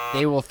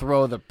 They will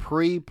throw the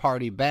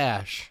pre-party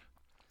bash.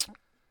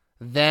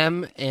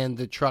 Them and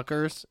the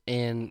Truckers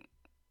and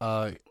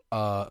iSharko.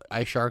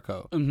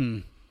 Mm-hmm.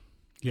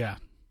 Yeah.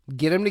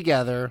 Get them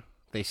together.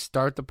 They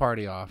start the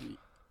party off.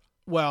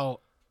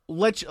 Well,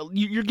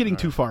 you're getting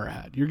too far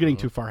ahead. You're getting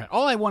too far ahead.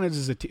 All I wanted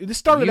is this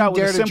started out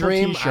with a simple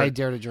dream. T-shirt. I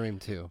dare to dream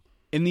too.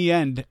 In the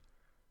end,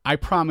 I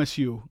promise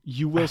you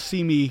will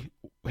see me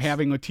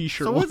having a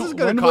T-shirt. So what's this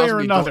going to one way cost or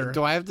me? another?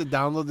 Do I have to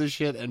download this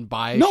shit and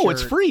buy? No, shirt?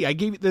 it's free. I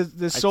gave you the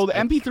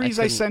MP3s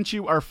I sent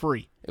you are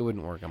free. It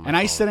wouldn't work on my phone.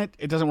 I sent it.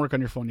 It doesn't work on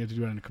your phone. You have to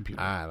do it on a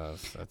computer.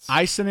 That's...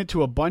 I sent it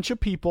to a bunch of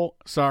people.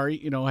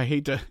 Sorry, I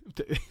hate to.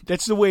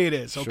 That's the way it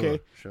is.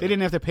 Okay, sure. They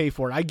didn't have to pay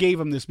for it. I gave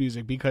them this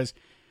music because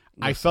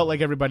I felt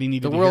like everybody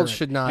needed. The to world hear it.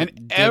 should not.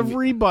 And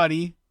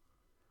everybody,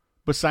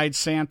 besides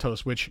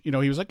Santos, which he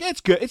was like, it's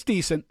good. It's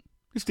decent.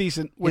 It's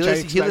decent. Which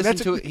he listened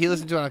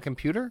to it on a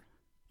computer.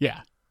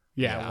 Yeah.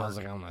 I was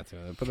like, I'm not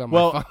doing it. Put it on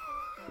my phone.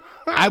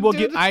 I will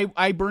get.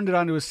 I burned it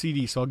onto a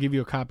CD, so I'll give you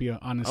a copy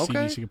on a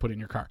CD so you can put it in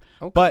your car.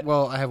 Okay. But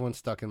I have one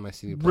stuck in my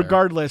CD player.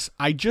 Regardless,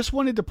 I just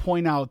wanted to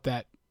point out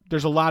that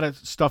there's a lot of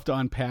stuff to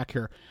unpack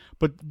here.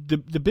 But the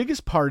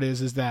biggest part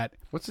is that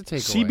what's the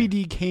takeaway?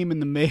 CBD came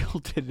in the mail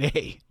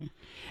today,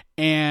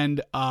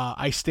 and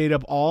I stayed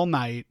up all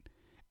night,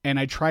 and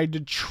I tried to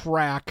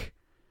track.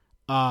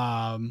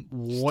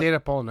 Stayed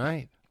up all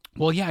night.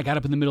 Well, yeah, I got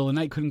up in the middle of the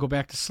night, couldn't go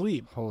back to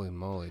sleep. Holy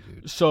moly,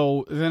 dude!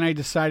 So then I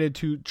decided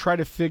to try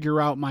to figure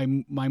out my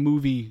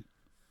movie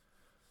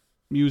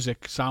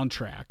music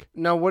soundtrack.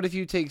 Now, what if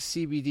you take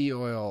CBD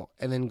oil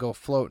and then go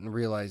float and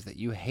realize that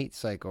you hate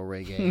psycho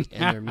reggae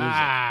and their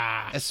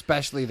music,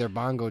 especially their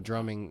bongo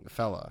drumming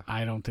fella?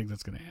 I don't think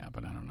that's going to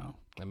happen. I don't know.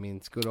 I mean,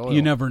 it's good oil.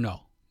 You never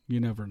know.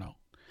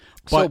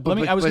 But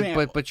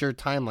but your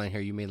timeline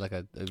here, you made like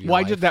a.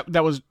 I did that.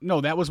 That was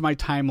my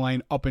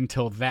timeline up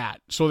until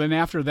that. So then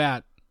after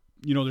that,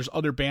 there's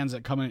other bands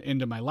that come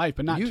into my life,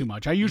 but not too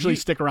much. I usually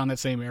stick around that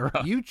same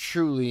era. You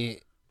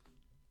truly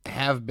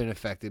have been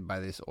affected by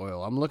this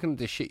oil. I'm looking at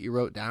the shit you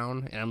wrote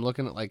down, and I'm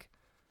looking at like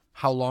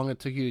how long it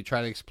took you to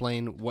try to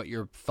explain what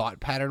your thought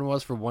pattern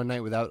was for one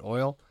night without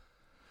oil.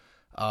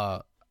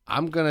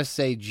 I'm gonna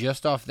say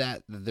just off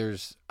that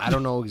there's I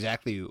don't know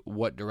exactly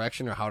what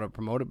direction or how to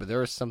promote it, but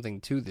there is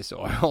something to this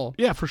oil.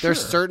 Yeah, for sure.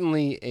 There's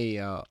certainly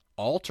a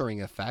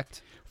altering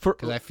effect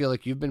because I feel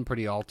like you've been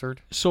pretty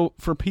altered. So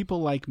for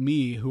people like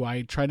me, who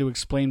I try to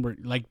explain, where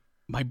like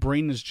my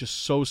brain is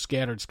just so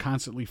scattered, it's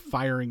constantly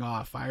firing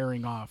off,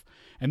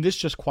 and this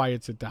just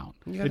quiets it down.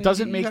 It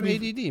doesn't make me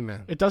ADD,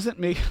 man. It doesn't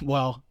make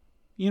well.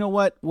 You know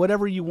what?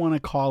 Whatever you want to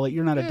call it,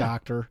 you're not a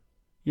doctor.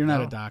 You're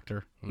not a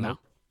doctor. No.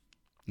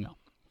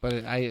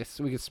 But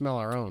we could smell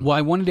our own. Well, I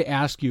wanted to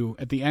ask you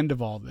at the end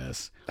of all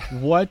this,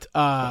 what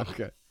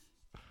okay.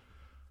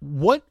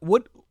 What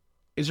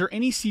is there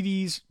any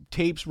CDs,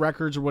 tapes,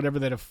 records, or whatever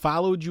that have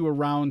followed you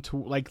around to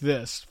like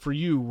this for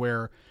you,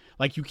 where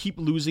like you keep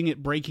losing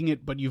it, breaking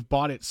it, but you've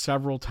bought it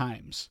several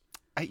times?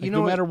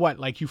 No matter what,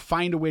 like you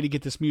find a way to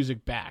get this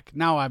music back.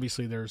 Now,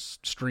 obviously, there's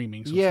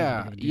streaming. So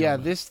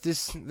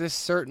This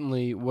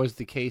certainly was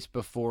the case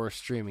before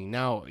streaming.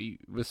 Now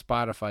with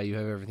Spotify, you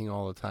have everything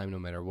all the time, no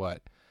matter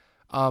what.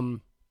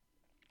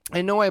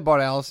 I know I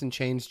bought Alice in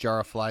Chains' Jar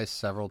of Flies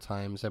several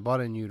times. I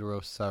bought In Utero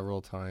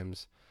several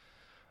times.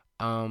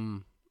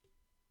 There's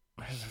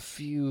a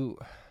few.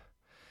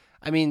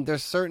 I mean,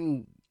 there's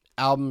certain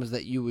albums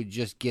that you would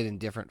just get in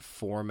different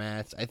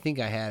formats. I think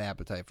I had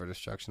Appetite for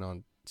Destruction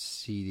on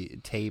CD,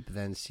 tape,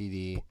 then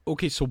CD.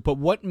 Okay, but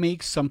what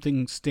makes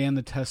something stand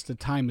the test of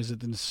time? Is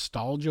it the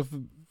nostalgia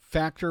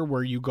factor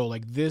where you go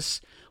like this?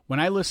 When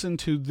I listen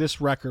to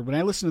this record, when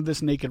I listen to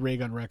this Naked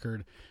Raygun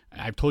record,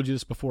 I've told you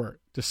this before,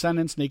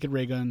 Descendants, Naked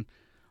Raygun,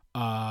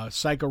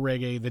 Psycho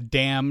Reggae, The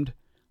Damned,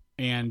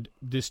 and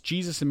this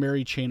Jesus and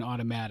Mary Chain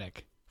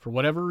Automatic, for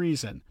whatever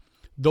reason,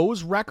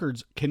 those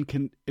records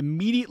can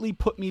immediately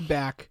put me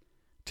back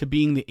to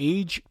being the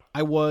age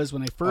I was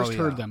when I first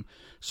heard them.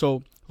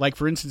 So, like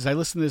for instance, I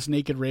listened to this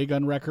Naked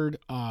Raygun record,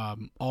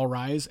 All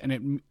Rise,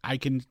 and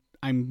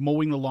I'm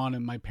mowing the lawn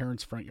in my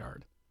parents' front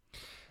yard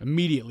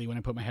immediately when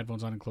I put my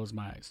headphones on and close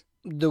my eyes.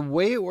 The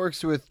way it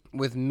works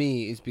with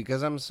me is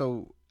because I'm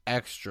so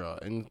extra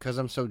and because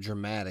I'm so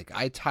dramatic.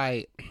 I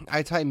tie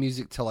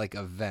music to like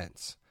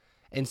events.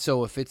 And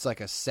so if it's like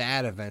a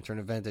sad event or an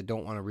event I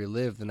don't want to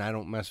relive, then I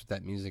don't mess with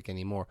that music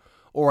anymore.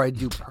 Or I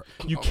do...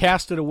 You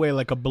cast it away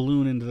like a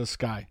balloon into the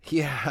sky.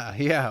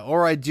 Yeah.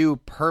 Or I do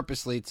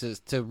purposely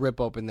to rip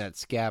open that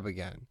scab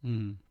again.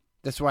 Mm-hmm.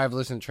 That's why I've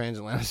listened to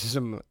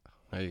Transatlanticism,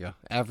 there you go,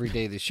 every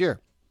day this year.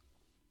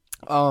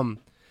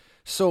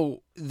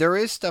 So there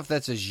is stuff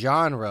that's a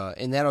genre,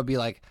 and that'll be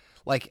like,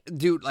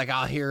 dude, like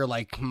I'll hear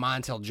like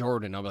Montel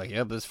Jordan. I'll be like,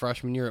 yep, this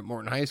freshman year at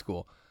Morton High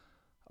School.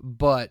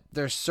 But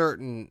there's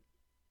certain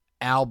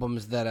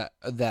albums that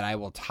I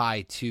will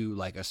tie to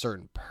like a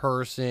certain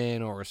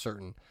person or a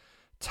certain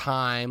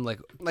time. Like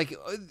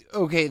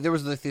okay, there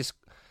was like this.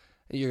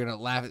 You're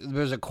gonna laugh.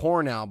 There was a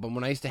Korn album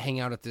when I used to hang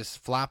out at this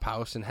flop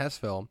house in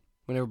Hessville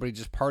when everybody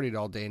just partied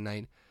all day and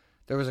night.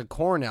 There was a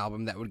Korn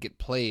album that would get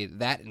played,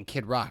 that and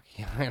Kid Rock.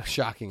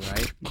 Shocking,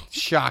 right?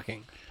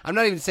 Shocking. I'm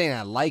not even saying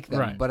I like them,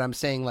 right, but I'm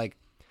saying like...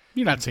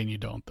 You're not saying you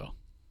don't, though.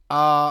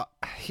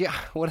 Yeah,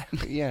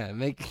 whatever. Yeah,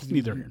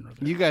 neither here nor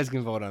there. You guys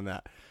can vote on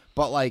that.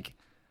 But like,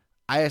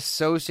 I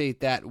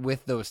associate that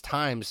with those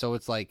times, so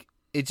it's like,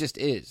 it just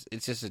is.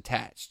 It's just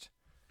attached.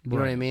 You know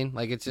what I mean?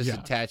 Like, it's just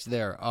attached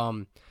there.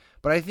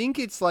 But I think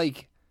it's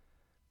like,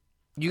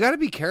 you got to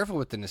be careful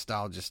with the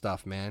nostalgia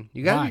stuff, man.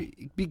 You got to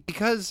be,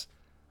 because...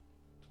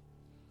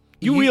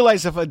 You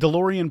realize if a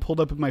DeLorean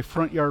pulled up in my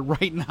front yard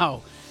right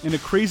now and a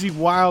crazy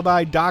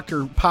wild-eyed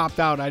doctor popped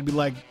out, I'd be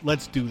like,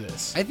 let's do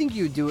this. I think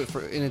you would do it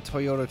in a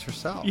Toyota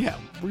Tercel. Yeah,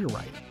 you're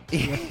right.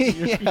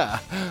 Yeah.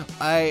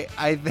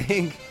 I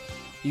think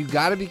you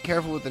got to be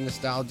careful with the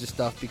nostalgia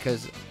stuff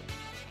because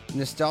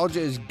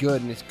nostalgia is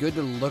good, and it's good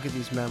to look at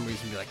these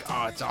memories and be like,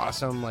 oh, it's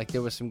awesome. Like,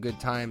 there was some good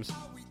times.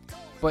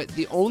 But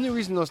the only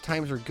reason those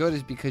times were good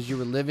is because you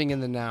were living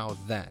in the now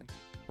then,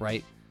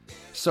 right?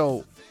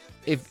 So...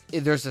 If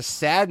there's a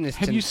sadness,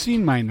 have you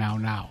seen my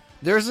now?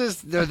 There's a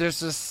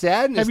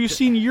sadness. Have you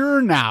seen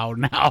your now?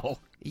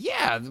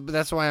 Yeah,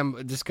 that's why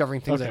I'm discovering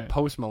things like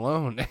Post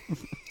Malone.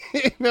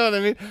 You know what I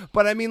mean?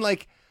 But I mean,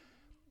 like,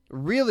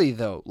 really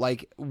though,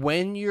 like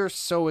when you're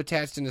so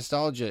attached to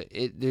nostalgia,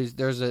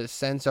 there's a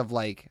sense of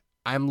like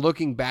I'm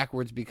looking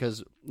backwards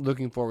because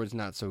looking forward's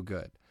not so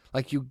good.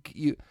 Like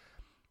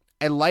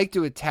I like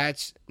to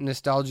attach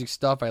nostalgic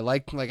stuff. I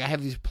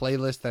have these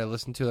playlists that I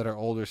listen to that are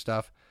older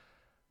stuff,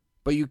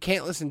 but you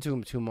can't listen to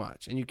them too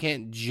much, and you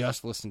can't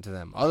just listen to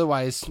them.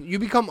 Otherwise, you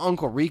become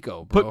Uncle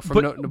Rico, bro,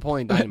 from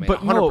Napoleon Dynamite. But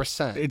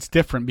 100%. No, it's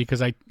different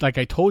because I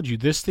told you,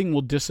 this thing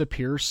will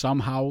disappear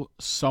somehow,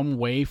 some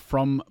way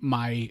from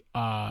my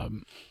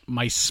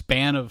my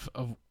span of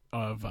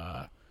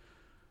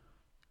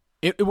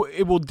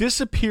it will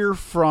disappear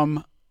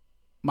from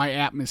my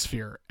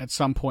atmosphere at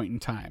some point in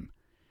time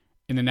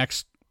in the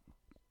next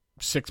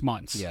 6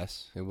 months.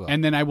 Yes, it will.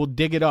 And then I will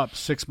dig it up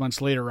 6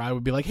 months later. I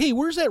would be like, hey,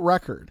 where's that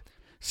record?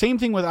 Same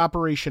thing with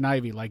Operation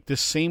Ivy. Like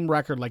this same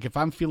record, like if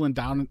I'm feeling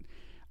down,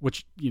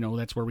 which, you know,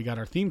 that's where we got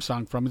our theme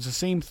song from. It's the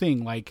same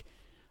thing. Like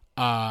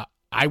I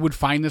would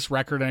find this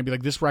record and I'd be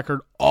like, this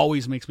record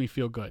always makes me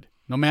feel good.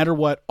 No matter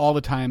what, all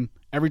the time,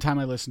 every time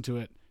I listen to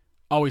it,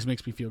 always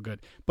makes me feel good.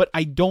 But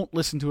I don't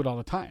listen to it all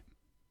the time.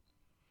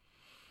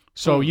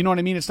 So, you know what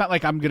I mean? It's not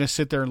like I'm going to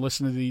sit there and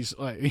listen to these,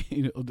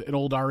 an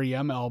old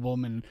REM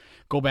album and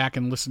go back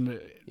and listen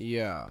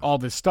to all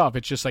this stuff.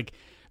 It's just like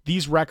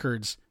these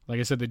records, like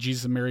I said, the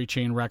Jesus and Mary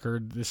Chain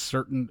record, this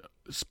certain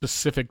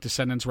specific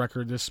Descendants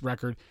record, this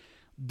record,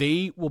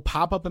 they will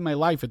pop up in my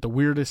life at the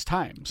weirdest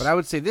times. But I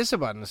would say this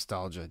about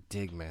nostalgia.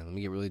 Dig, man. Let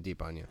me get really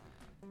deep on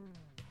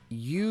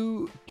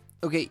you.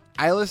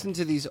 I listen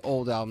to these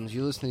old albums.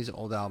 You listen to these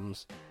old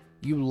albums.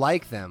 You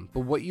like them.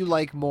 But what you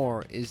like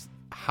more is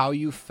how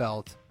you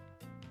felt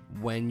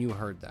when you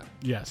heard them.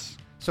 Yes.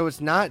 So it's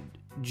not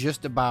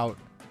just about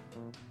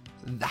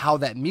how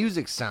that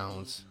music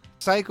sounds.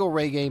 Psycho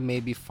Reggae may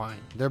be fine.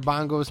 Their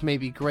bongos may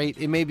be great.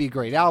 It may be a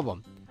great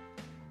album.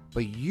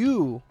 But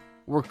you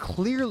were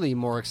clearly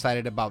more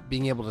excited about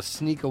being able to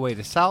sneak away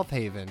to South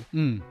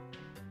Haven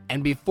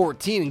and be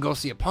 14 and go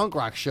see a punk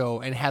rock show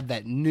and have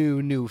that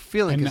new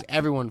feeling because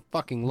everyone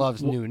fucking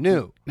loves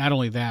new. Not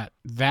only that,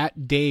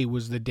 that day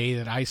was the day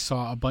that I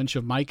saw a bunch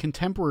of my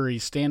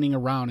contemporaries standing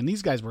around, and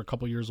these guys were a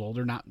couple years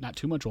older, not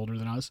too much older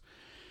than us.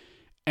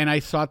 And I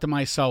thought to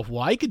myself,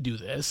 well, I could do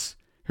this.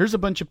 Here's a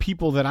bunch of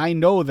people that I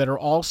know that are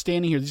all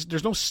standing here.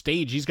 There's no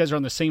stage. These guys are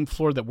on the same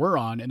floor that we're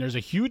on, and there's a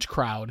huge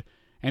crowd,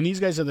 and these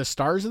guys are the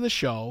stars of the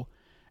show,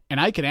 and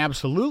I can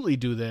absolutely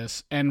do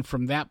this. And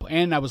from that,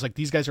 and I was like,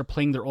 these guys are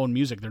playing their own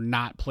music. They're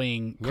not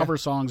playing cover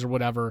songs or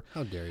whatever.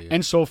 How dare you?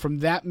 And so from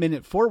that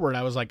minute forward,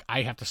 I was like,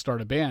 I have to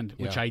start a band,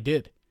 which I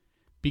did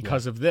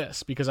because of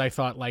this. Because I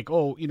thought like,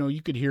 oh, you know,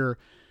 you could hear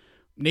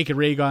Naked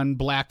Ray Gun,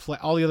 Black Flag,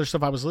 all the other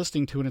stuff I was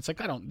listening to, and it's like,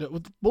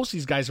 most of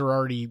these guys are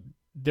already,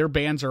 their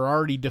bands are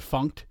already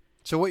defunct.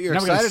 So what you're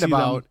excited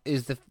about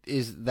is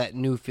that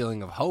new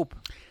feeling of hope.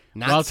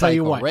 Not I'll tell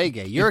you what,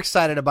 reggae. You're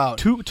excited about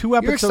two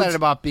episodes. You're excited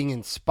about being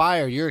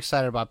inspired. You're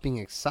excited about being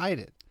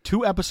excited.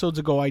 2 episodes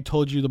ago, I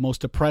told you the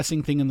most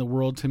depressing thing in the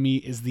world to me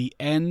is the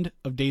end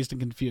of Dazed and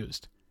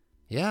Confused.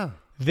 Yeah.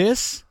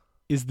 This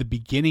is the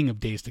beginning of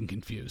Dazed and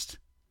Confused.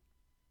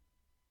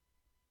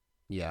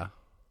 Yeah.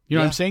 You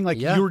know what I'm saying? Like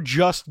you're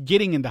just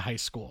getting into high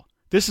school.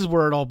 This is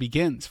where it all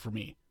begins for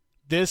me.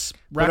 This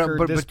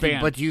record, this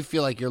band. But do you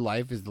feel like your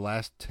life is the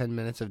last 10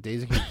 minutes of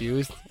Dazed and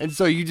Confused? And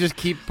so you just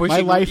keep pushing.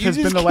 My life has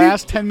been the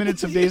last 10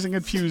 minutes of Dazed and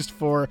Confused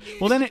for...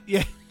 Well, then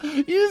you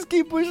just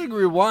keep pushing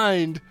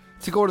rewind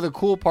to go to the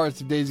cool parts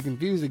of Dazed and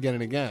Confused again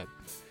and again.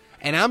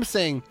 And I'm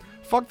saying,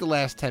 fuck the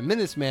last 10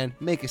 minutes, man.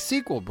 Make a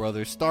sequel,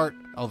 brother. Start...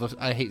 Although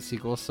I hate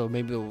sequels, so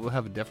maybe we'll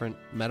have a different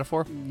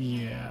metaphor.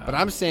 Yeah. But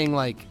I'm saying,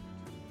 like...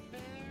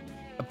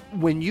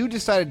 When you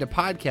decided to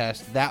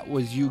podcast, that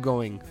was you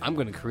going, I'm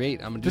going to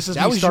create. This is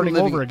me starting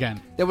over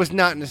again. That was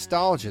not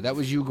nostalgia. That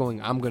was you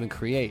going, I'm going to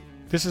create.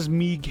 This is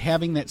me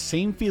having that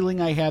same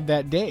feeling I had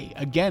that day.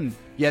 Again.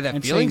 Yeah,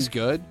 that feeling's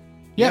good.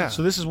 Yeah,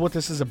 so this is what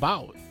this is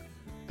about.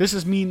 This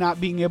is me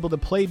not being able to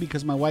play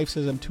because my wife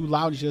says I'm too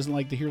loud and she doesn't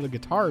like to hear the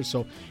guitars.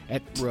 So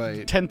at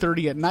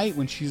 10:30 at night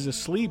when she's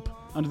asleep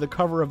under the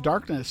cover of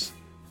darkness,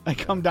 I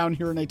come down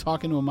here and I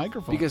talk into a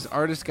microphone. Because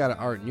artists got to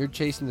art, and you're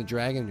chasing the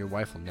dragon, and your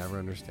wife will never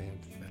understand.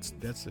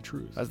 That's the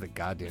truth. That's the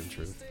goddamn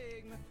truth.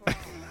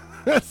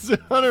 That's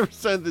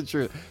 100% the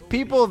truth.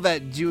 People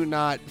that do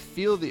not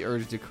feel the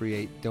urge to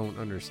create don't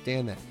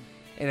understand that.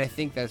 And I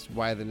think that's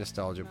why the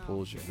nostalgia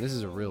pulls you. And this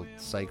is a real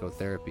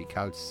psychotherapy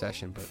couch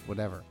session, but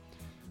whatever.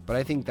 But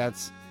I think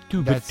that's...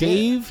 Dude, but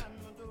Dave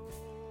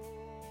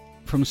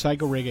from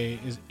Psycho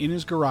Reggae is in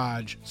his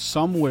garage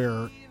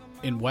somewhere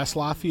in West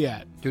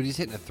Lafayette. Dude, he's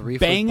hitting a 3-foot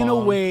banging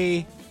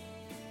away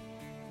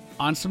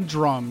on some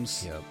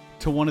drums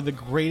to one of the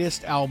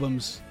greatest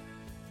albums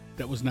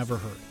that was never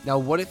heard. Now,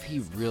 what if he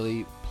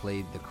really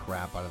played the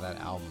crap out of that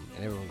album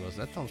and everyone goes,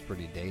 that sounds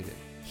pretty dated?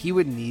 He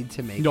would need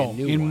to make a new one.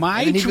 In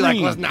my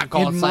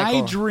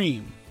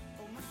dream,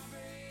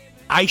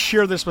 I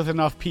share this with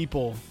enough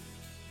people,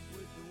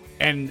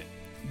 and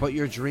But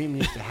your dream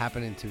needs to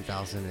happen in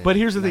 2019. But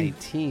here's the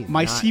thing.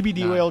 My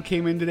CBD oil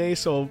came in today,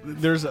 so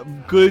there's a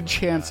good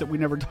chance that we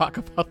never talk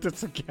about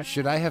this again.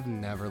 Should I have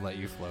never let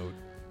you float?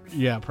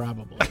 Yeah,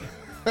 probably.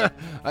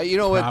 You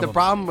know what? The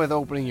problem with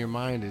opening your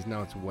mind is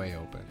now it's way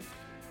open.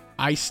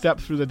 I step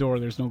through the door.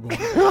 There's no going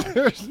back.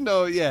 There's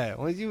no,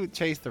 when you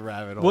chase the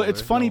rabbit hole. Well,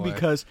 it's funny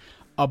because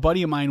a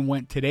buddy of mine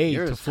went today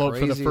to float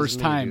for the first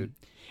time. Dude.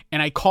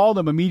 And I called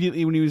him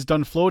immediately when he was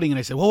done floating, and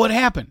I said, well, what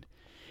happened?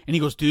 And he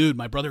goes, dude,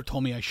 my brother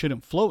told me I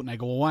shouldn't float. And I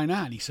go, well, why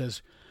not? And he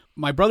says,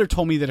 my brother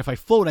told me that if I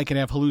float, I can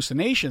have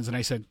hallucinations. And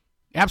I said,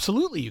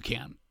 absolutely you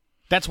can.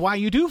 That's why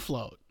you do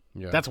float.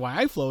 Yeah. That's why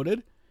I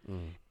floated.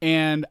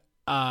 And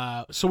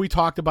so we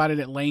talked about it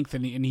at length,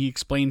 and he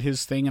explained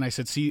his thing. And I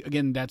said, see,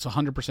 again, that's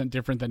 100%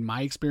 different than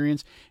my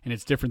experience, and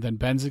it's different than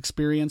Ben's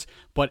experience,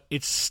 but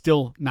it's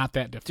still not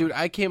that different. Dude,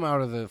 I came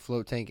out of the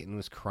float tank and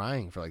was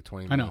crying for like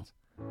 20 minutes.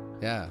 I know.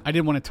 Yeah. I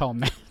didn't want to tell him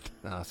that.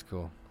 No, that's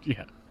cool.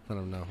 Yeah. Let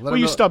him know. Well,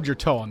 you stubbed your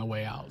toe on the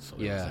way out. So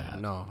yeah,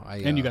 no.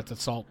 And you got the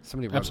salt.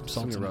 Somebody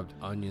rubbed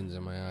onions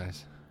in my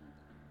eyes.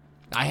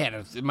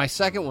 My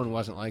second one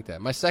wasn't like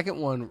that. My second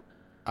one,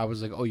 I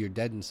was like, oh, you're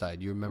dead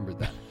inside. You remembered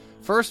that.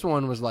 First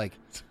one was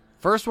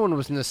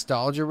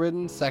nostalgia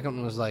ridden. Second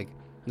one was like,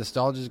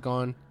 nostalgia's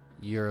gone.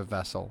 You're a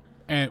vessel.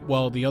 And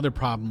well, the other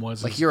problem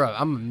was like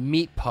I'm a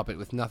meat puppet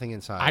with nothing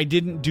inside. I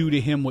didn't do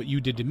to him what you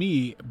did to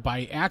me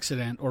by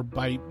accident, or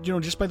by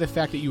just by the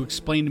fact that you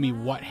explained to me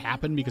what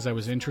happened because I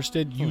was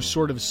interested. You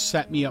sort of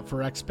set me up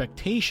for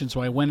expectation, so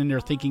I went in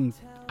there thinking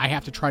I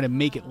have to try to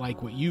make it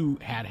like what you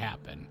had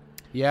happen.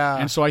 Yeah,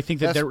 and so I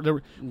think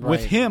that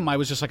with him, I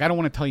was just like, I don't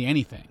want to tell you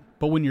anything.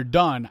 But when you're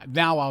done,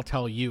 now I'll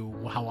tell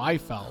you how I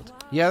felt.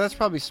 Yeah, that's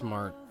probably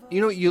smart.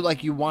 You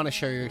want to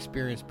share your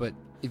experience, but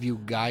if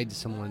you guide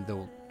someone,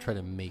 they'll try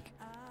to make.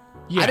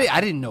 Yeah.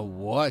 I didn't know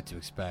what to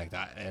expect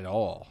at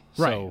all.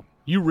 Right. So,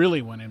 you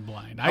really went in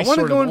blind. I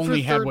sort of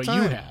only had what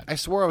you had. I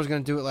swore I was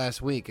going to do it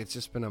last week. It's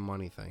just been a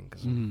money thing.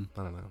 Cause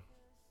I don't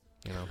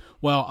know.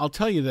 Well, I'll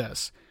tell you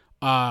this.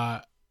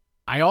 I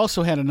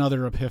also had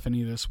another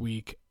epiphany this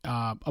week.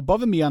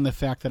 Above and beyond the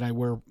fact that I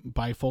wear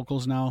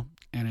bifocals now,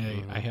 and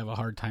I have a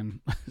hard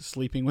time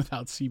sleeping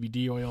without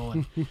CBD oil,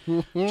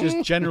 and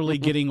just generally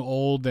getting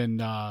old and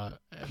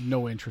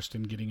no interest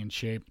in getting in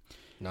shape.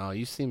 No,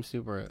 you seem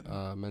super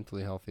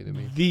mentally healthy to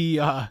me.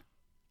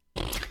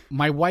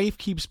 My wife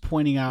keeps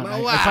pointing out.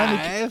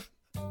 I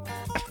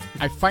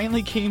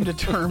finally came to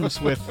terms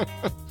with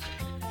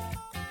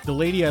the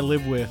lady I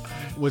live with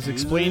was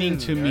explaining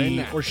to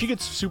me, or she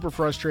gets super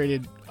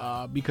frustrated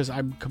because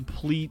I'm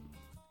complete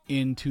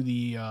into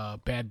the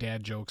bad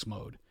dad jokes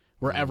mode.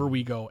 Wherever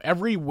we go,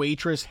 every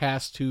waitress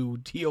has to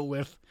deal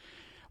with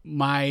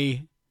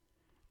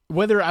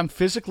whether I'm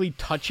physically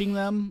touching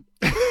them.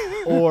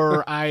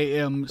 Or I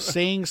am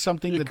saying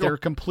something that they're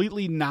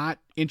completely not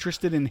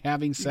interested in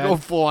having said. Go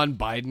full on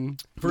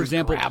Biden. For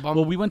example,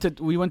 well, we went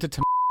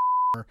to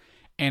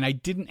and I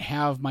didn't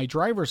have my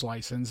driver's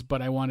license,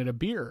 but I wanted a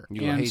beer.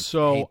 Hate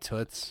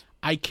toots.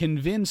 I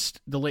convinced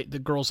the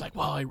girl's like,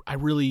 well,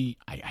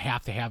 I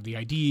have to have the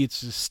ID.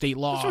 It's a state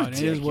law, and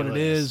it is what it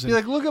is. You're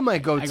like, look at my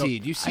goatee.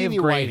 Do you see the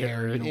gray white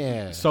hair?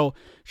 Yeah. So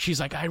she's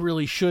like, I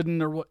really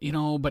shouldn't, or what,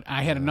 but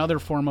I had another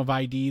form of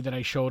ID that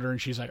I showed her,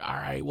 and she's like, all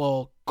right,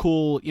 well,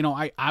 cool.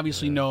 I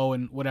obviously know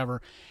and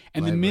whatever.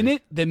 And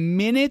the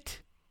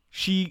minute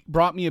she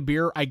brought me a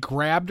beer, I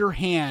grabbed her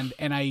hand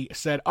and I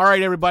said, all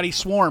right, everybody,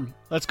 swarm.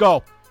 Let's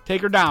go.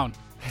 Take her down.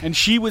 And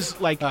she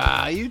was like,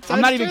 I'm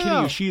not even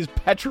kidding you. She is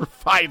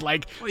petrified,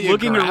 like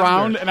looking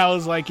around. And I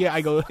was like, yeah,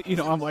 I go,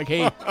 I'm like,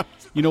 hey,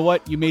 you know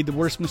what? You made the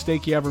worst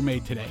mistake you ever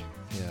made today.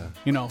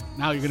 Yeah.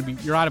 Now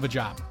you're out of a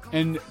job.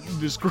 And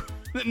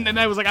and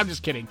I was like, I'm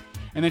just kidding.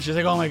 And then she's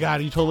like, oh my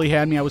God, you totally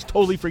had me. I was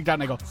totally freaked out.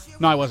 And I go,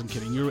 no, I wasn't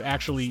kidding.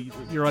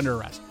 You're under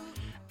arrest.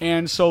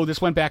 And so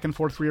this went back and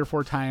forth 3 or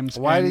 4 times.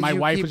 My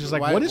wife was just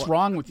like, what is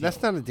wrong with you?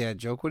 That's not a dad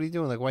joke. What are you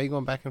doing? Like, why are you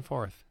going back and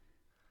forth?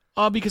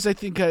 Because I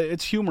think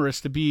it's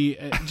humorous to be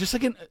just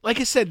like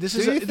I said. This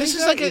is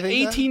like an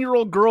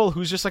 18-year-old girl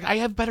who's just like, I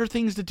have better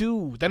things to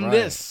do than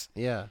this.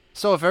 Yeah.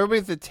 So if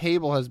everybody at the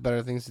table has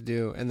better things to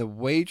do, and the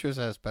waitress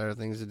has better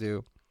things to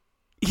do,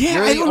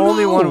 you're the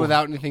only one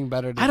without anything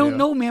better to do. I don't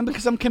know, man,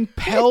 because I'm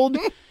compelled.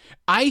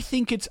 I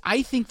think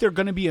they're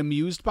going to be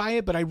amused by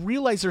it, but I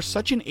realize there's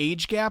such an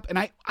age gap,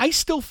 and I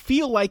still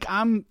feel like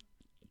I'm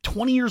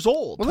 20 years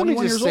old. Well, let me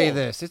just say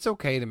this. It's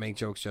okay to make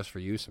jokes just for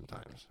you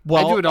sometimes.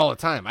 Well, I do it all the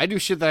time. I do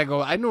shit that I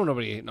go, I know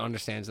nobody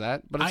understands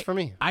that, but it's for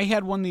me. I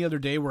had one the other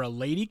day where a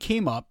lady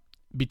came up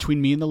between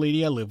me and the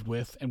lady I lived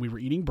with, and we were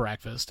eating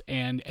breakfast,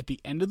 and at the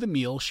end of the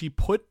meal, she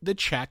put the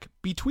check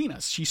between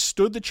us. She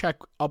stood the check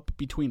up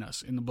between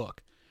us in the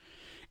book.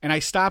 And I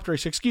stopped her. I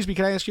said, excuse me,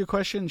 can I ask you a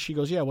question? And she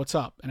goes, yeah, what's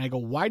up? And I go,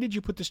 why did you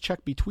put this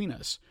check between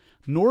us?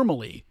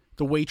 Normally,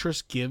 the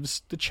waitress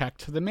gives the check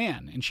to the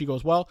man. And she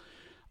goes, well,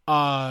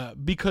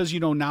 because,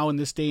 now in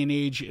this day and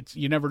age,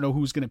 you never know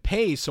who's going to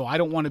pay. So I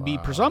don't want to be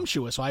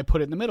presumptuous. So I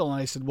put it in the middle.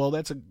 And I said, well,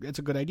 that's a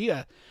good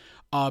idea.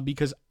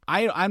 Because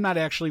I'm not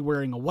actually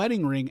wearing a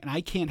wedding ring, and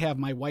I can't have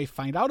my wife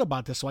find out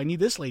about this. So I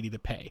need this lady to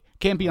pay.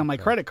 Can't be on my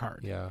credit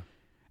card. Yeah.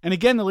 And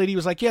again, the lady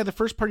was like, yeah, the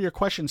first part of your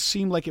question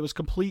seemed like it was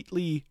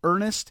completely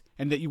earnest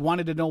and that you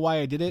wanted to know why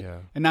I did it. Yeah.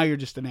 And now you're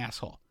just an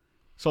asshole.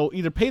 So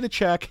either pay the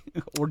check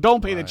or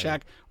don't pay the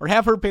check or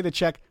have her pay the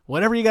check.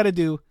 Whatever you got to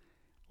do.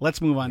 Let's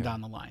move on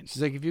down the line.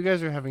 She's like, if you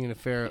guys are having an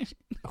affair,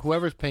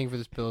 whoever's paying for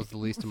this bill is the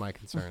least of my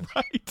concerns.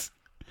 Right.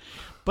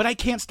 But I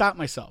can't stop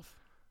myself.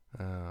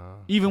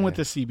 Even with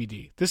the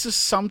CBD. This is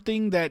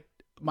something that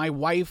my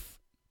wife...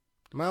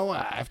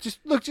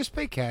 just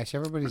pay cash.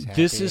 Everybody's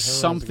happy. This is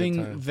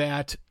something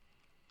that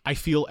I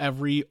feel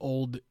every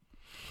old...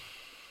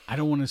 I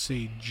don't want to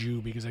say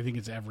Jew because I think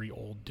it's every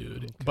old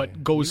dude,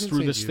 but goes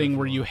through this thing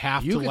where you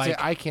have to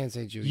like... I can't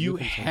say Jew. You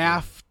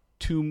have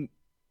to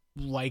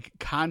like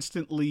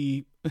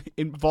constantly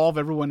involve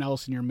everyone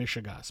else in your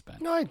Mishigas, Ben.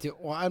 No, I do.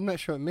 Well, I'm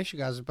not sure what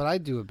Mishigas is, but I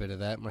do a bit of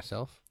that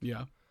myself.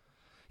 Yeah.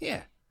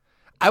 Yeah.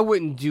 I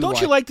wouldn't do... Don't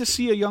you like to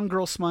see a young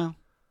girl smile?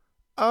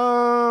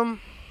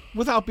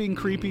 Without being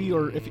creepy,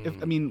 or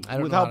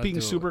without being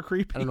super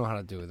creepy. I don't know how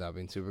to do it without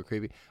being super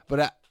creepy.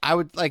 But I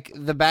would like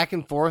the back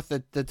and forth,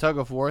 the tug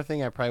of war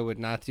thing. I probably would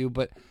not do,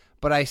 but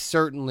I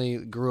certainly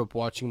grew up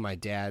watching my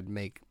dad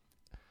make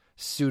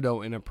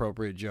pseudo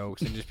inappropriate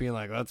jokes and just being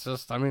like, "That's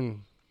just." I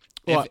mean,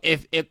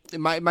 if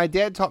my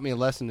dad taught me a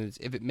lesson is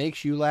if it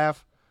makes you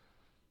laugh,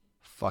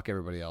 fuck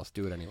everybody else.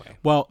 Do it anyway.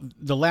 Well,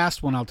 the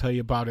last one I'll tell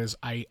you about is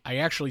I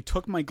actually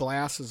took my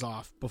glasses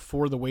off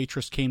before the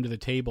waitress came to the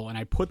table, and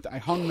I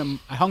hung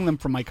them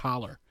from my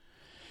collar.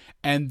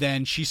 And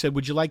then she said,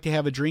 "Would you like to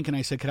have a drink?" And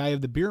I said, "Could I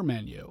have the beer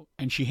menu?"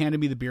 And she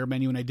handed me the beer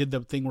menu, and I did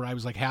the thing where I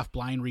was like half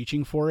blind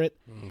reaching for it.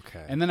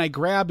 Okay. And then I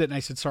grabbed it, and I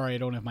said, "Sorry, I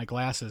don't have my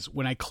glasses."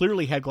 When I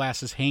clearly had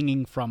glasses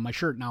hanging from my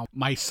shirt. Now,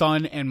 my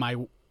son and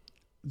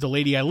the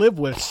lady I live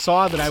with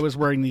saw that I was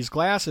wearing these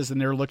glasses, and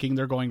they're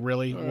going,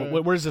 "Really?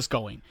 Where's this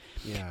going?"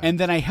 Yeah. And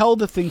then I held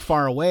the thing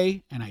far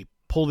away, and I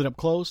pulled it up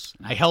close.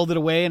 And I held it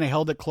away, and I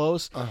held it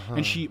close.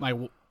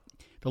 And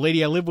the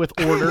lady I live with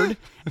ordered,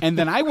 and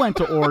then I went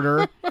to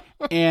order,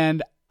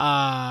 and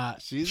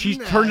she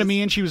turned to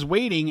me, and she was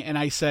waiting, and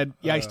I said,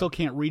 "Yeah, I still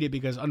can't read it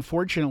because,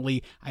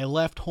 unfortunately, I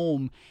left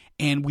home,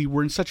 and we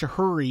were in such a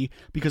hurry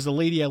because the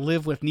lady I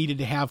live with needed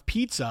to have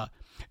pizza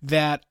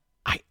that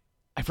I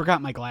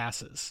forgot my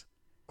glasses."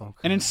 Okay.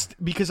 And it's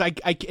because I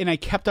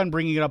kept on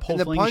bringing it up,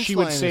 hopefully, and she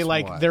would say,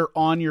 like, "They're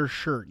on your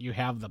shirt. You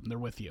have them. They're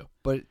with you."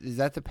 But is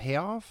that the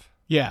payoff?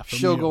 Yeah.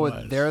 She'll go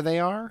with, "There they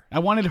are"? I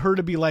wanted her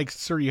to be like,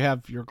 "Sir, you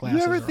have your glasses."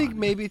 You ever think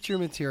maybe it's your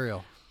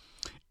material?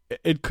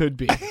 It could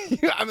be. I mean,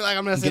 like,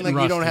 I'm not saying like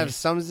you don't have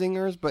some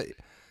zingers, but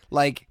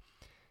like,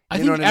 I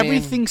think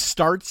everything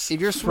starts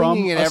if you're from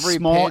swinging at a every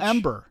small pitch,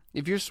 ember.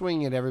 If you're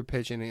swinging at every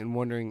pitch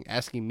and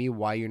asking me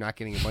why you're not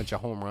getting a bunch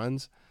of home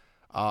runs,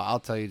 I'll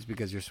tell you it's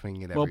because you're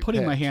swinging at every pitch. Well,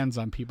 putting my hands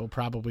on people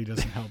probably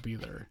doesn't help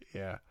either.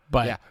 Yeah.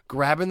 But yeah,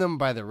 grabbing them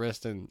by the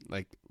wrist and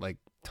like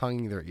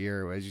tonguing their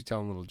ear as you tell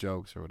them little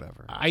jokes or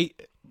whatever. I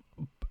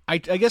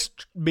guess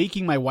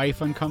making my wife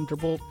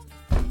uncomfortable.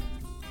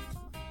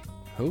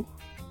 Who?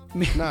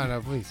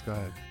 No, please go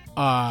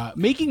ahead.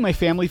 Making my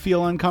family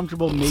feel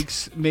uncomfortable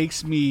makes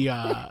me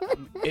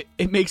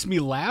it makes me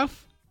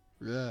laugh.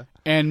 Yeah.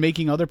 And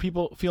making other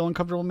people feel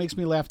uncomfortable makes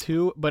me laugh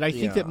too. But I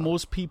think that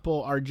most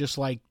people are just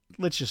like,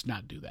 let's just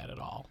not do that at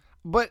all.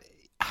 But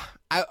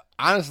I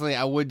honestly,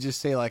 I would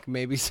just say like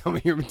maybe some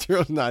of your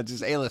material's not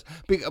just A-list,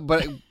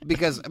 but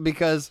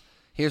because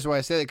here's why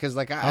I say that because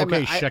like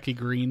Shecky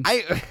Green.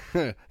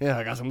 I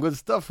got some good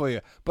stuff for you,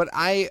 but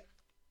I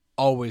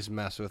always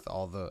mess with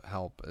all the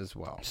help as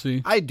well.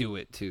 See, I do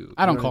it too.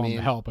 I don't call them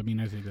help. I mean,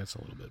 I think that's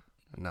a little bit.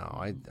 No,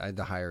 I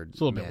the hired.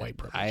 It's a little bit white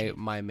privilege.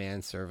 My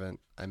manservant.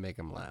 I make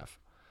him laugh.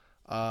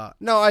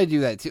 No, I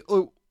do that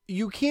too.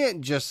 You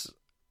can't just.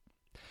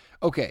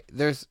 Okay,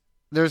 there's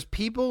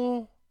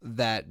people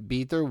that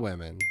beat their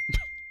women,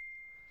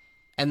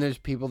 and there's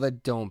people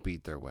that don't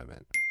beat their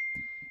women,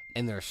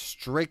 and they're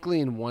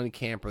strictly in one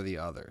camp or the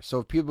other.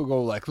 So if people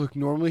go like, "Look,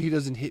 normally he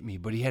doesn't hit me,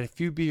 but he had a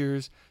few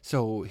beers,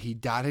 so he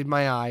dotted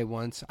my eye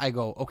once," I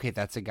go, "Okay,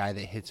 that's a guy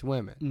that hits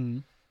women." Mm-hmm.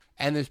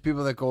 And there's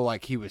people that go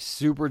like, "He was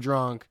super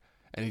drunk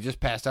and he just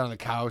passed out on the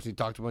couch and he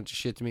talked a bunch of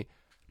shit to me."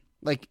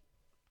 Like,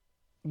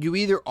 you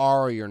either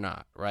are or you're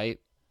not, right?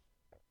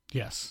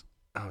 Yes.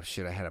 Oh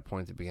shit! I had a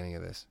point at the beginning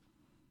of this.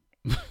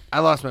 I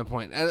lost my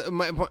point.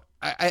 My point.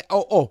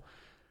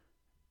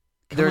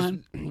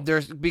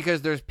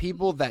 There's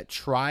people that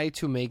try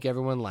to make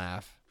everyone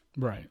laugh,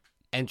 right,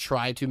 and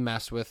try to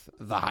mess with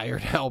the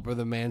hired help or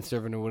the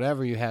manservant or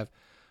whatever you have,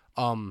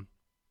 and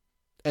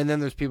then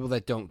there's people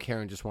that don't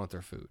care and just want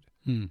their food.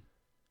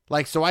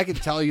 Like, so I could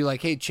tell you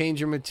like, "Hey,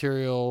 change your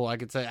material." I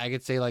could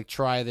say like,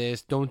 "Try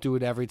this. Don't do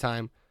it every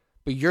time."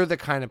 But you're the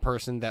kind of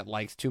person that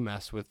likes to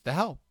mess with the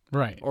help.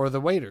 Right. Or the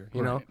waiter,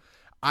 you know.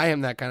 I am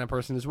that kind of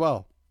person as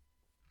well.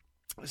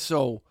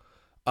 So,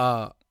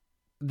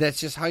 that's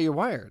just how you're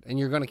wired, and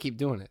you're going to keep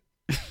doing it.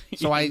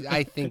 So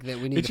I think that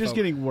we need. It's just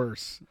getting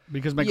worse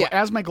because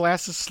as my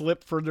glasses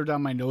slip further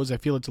down my nose, I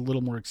feel it's a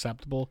little more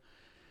acceptable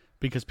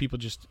because people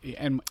just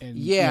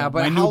but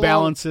my New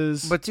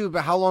Balances. But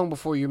how long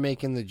before you're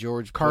making the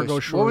George cargo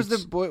Bush? shorts?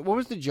 What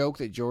was the joke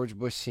that George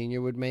Bush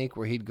Sr. would make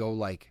where he'd go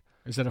like,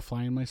 "Is that a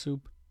fly in my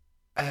soup?"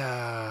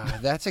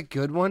 That's a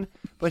good one.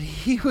 But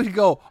he would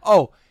go,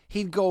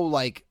 he'd go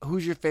like,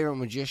 who's your favorite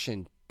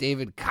magician?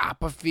 David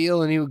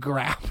Copperfield, and he would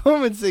grab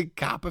him and say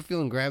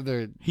Copperfield and grab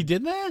their... He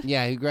did that?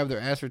 Yeah, he'd grab their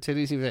ass or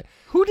titties. He would say,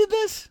 who did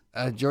this?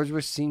 George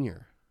Bush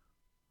Sr.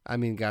 I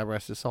mean, God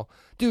rest his soul.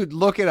 Dude,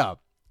 look it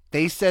up.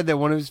 They said that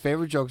one of his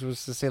favorite jokes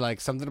was to say like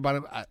something about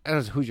him. I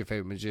don't know, who's your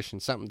favorite magician?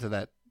 Something to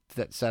that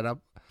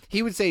setup.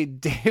 He would say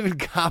David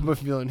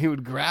Copperfield, and he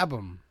would grab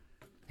him.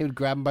 He would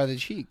grab him by the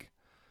cheek.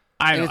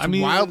 I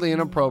mean, wildly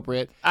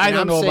inappropriate. I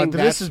don't know about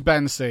this. Is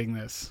Ben saying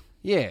this?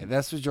 Yeah,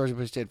 that's what George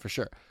Bush did for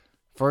sure.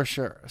 For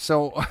sure.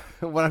 So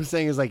what I'm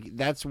saying is like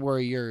that's where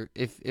you're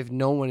if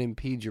no one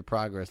impedes your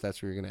progress,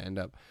 that's where you're gonna end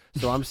up.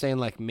 So I'm saying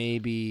like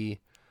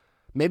maybe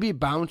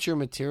bounce your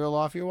material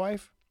off your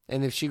wife,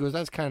 and if she goes,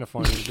 that's kind of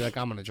funny, you'd be like,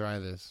 I'm gonna try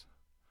this.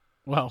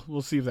 Well,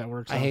 we'll see if that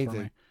works. I hate for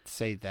to me.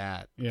 say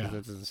that. Yeah,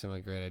 that doesn't seem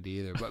like a great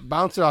idea either. But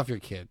bounce it off your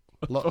kid.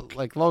 Okay.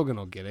 Like Logan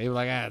will get it. He'll be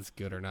like, it's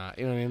good or not.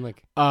 You know what I mean?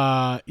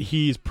 Like,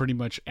 he's pretty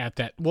much at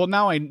that. Well,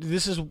 now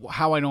this is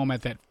how I know I'm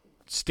at that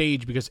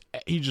stage because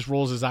he just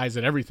rolls his eyes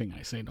at everything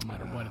I say, no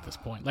matter what. At this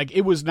point, like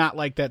it was not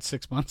like that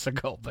 6 months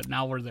ago, but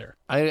now we're there.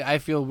 I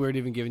feel weird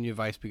even giving you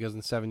advice because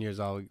in 7 years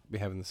I'll be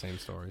having the same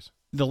stories.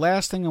 The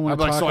last thing I want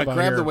to talk about. So I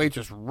grabbed the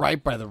waitress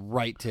right by the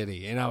right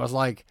titty, and I was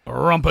like,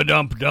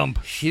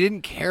 "Rumpa-dump-dump." She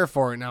didn't care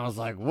for it, and I was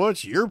like,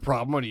 "What's your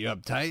problem? Are you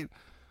uptight?"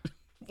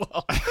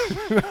 Well,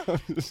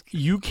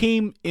 you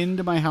came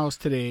into my house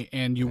today,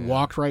 and you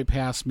walked right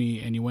past me,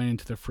 and you went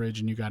into the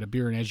fridge, and you got a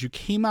beer. And as you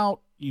came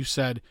out, you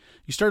said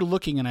you started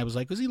looking, and I was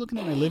like, "Was he looking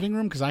at my living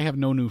room? Because I have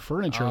no new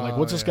furniture. Like,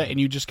 what's this guy?" And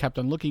you just kept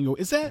on looking. You go,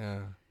 "Is that?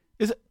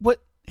 Is it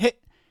what?" Hey,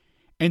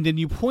 and then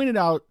you pointed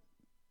out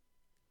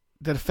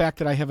the fact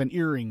that I have an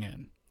earring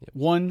in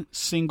one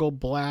single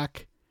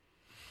black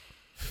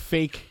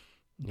fake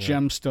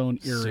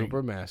gemstone earring,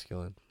 super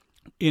masculine,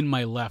 in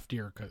my left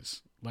ear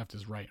because left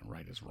is right and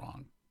right is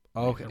wrong.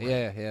 Okay,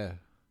 right. Yeah.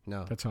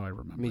 No, that's how I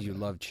remember. It means you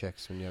love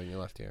chicks when you have your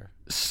left ear.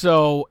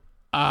 So,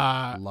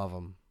 love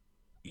them.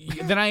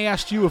 Then I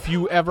asked you if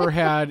you ever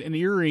had an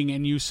earring,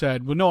 and you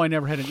said, "Well, no, I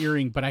never had an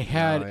earring, but I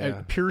had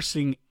a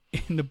piercing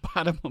in the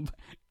bottom of."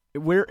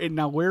 Where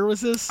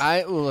was this?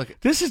 Look.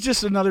 This is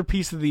just another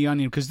piece of the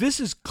onion because this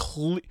is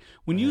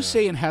when you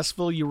say in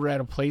Hessville you were at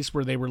a place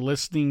where they were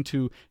listening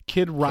to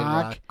Kid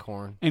Rock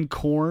Korn.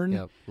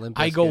 Yep,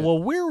 I go,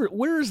 well,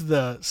 where is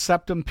the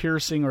septum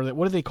piercing or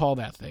what do they call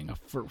that thing?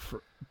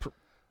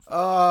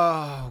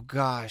 Oh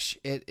gosh,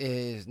 it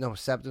is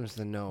septum's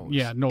the nose.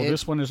 Yeah,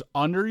 this one is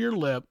under your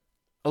lip.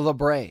 A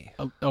labret.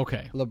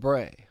 Okay,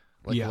 labret,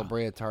 like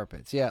labret tar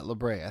pits. Yeah,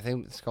 labret. I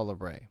think it's called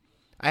labret.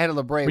 I had a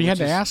labret. But you had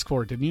to ask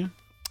for it, didn't you?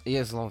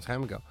 Yeah, it's a long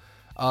time ago.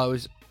 It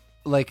was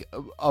like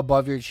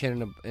above your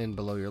chin and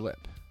below your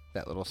lip,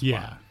 that little spot.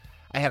 Yeah.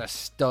 I had a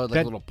stud,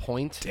 like a little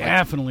point.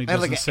 Definitely I had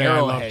doesn't like say an I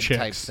love arrowhead chicks.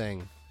 type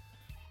thing.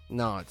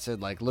 No, it said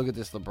like, look at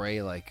this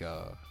labret, like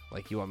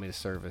you want me to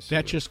service.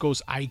 That just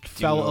goes, I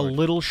fell a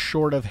little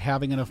short of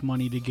having enough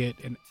money to get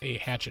a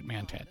Hatchet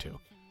Man tattoo.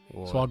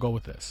 Whoa. So I'll go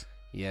with this.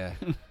 Yeah.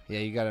 Yeah,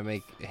 you got to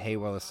make hay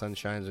while the sun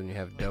shines when you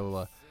have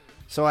DOLA.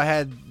 So I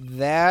had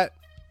that.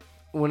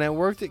 When I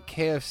worked at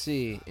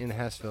KFC in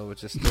Hessville,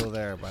 which is still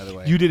there, by the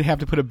way. You didn't have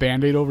to put a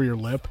Band-Aid over your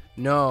lip?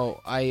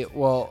 No, I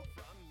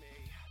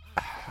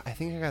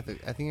think I got the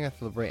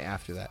labret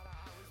after that.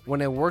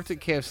 When I worked at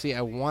KFC,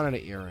 I wanted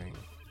an earring,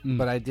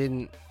 but I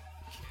didn't.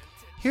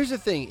 Here's the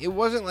thing: it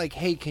wasn't like,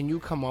 "Hey, can you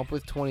come up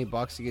with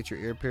 $20 to get your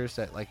ear pierced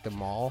at like the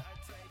mall?"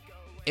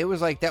 It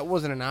was like that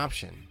wasn't an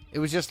option. It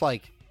was just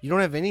like, you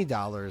don't have any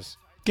dollars.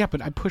 Yeah,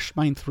 but I pushed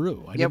mine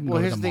through. Here's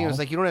the thing: it was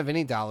like, you don't have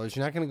any dollars.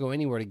 You're not going to go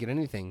anywhere to get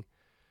anything.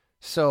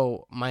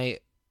 So my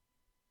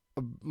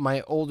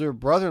older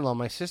brother-in-law,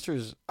 my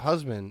sister's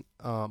husband,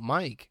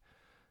 Mike,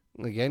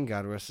 again,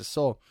 God rest his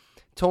soul,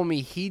 told me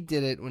he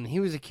did it when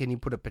he was a kid. And he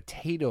put a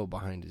potato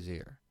behind his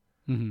ear.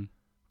 Mm-hmm.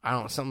 I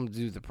don't know, something to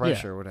do with the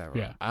pressure or whatever.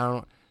 Yeah. I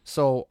don't.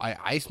 So I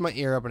iced my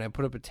ear up and I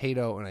put a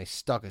potato and I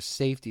stuck a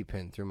safety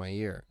pin through my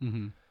ear,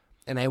 and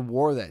I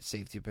wore that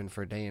safety pin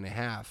for a day and a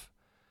half.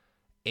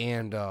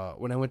 And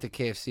when I went to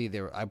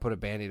KFC, I put a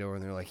Band-Aid over,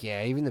 and they were like,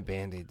 "Yeah, even the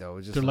Band-Aid though."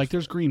 It just they're like,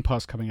 "There's green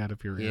pus coming out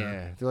of your ear."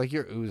 Yeah, they're like,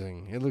 "You're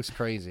oozing. It looks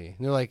crazy."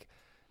 And they're like,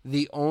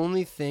 "The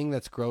only thing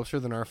that's grosser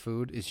than our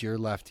food is your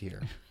left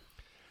ear."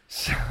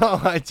 So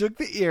I took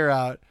the ear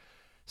out.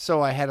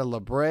 So I had a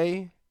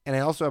labret, and I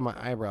also had my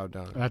eyebrow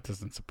done. That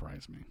doesn't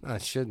surprise me.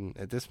 It shouldn't.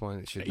 At this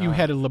point, it should. You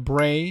had a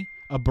labret,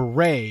 a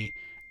beret,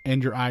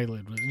 and your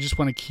eyelid. You just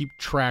want to keep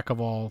track of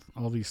all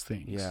these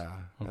things. Yeah.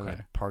 Okay. And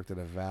I parked at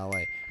a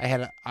valet. I had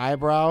an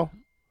eyebrow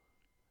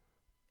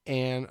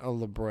and a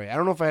labret. I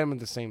don't know if I had them at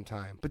the same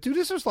time. But dude,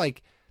 this was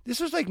like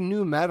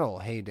new metal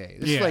heyday.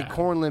 This is like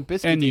Korn, Limp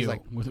Bizkit. NU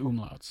like, with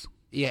umlauts.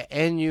 Yeah,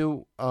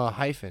 NU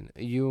hyphen.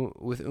 U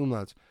with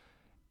umlauts.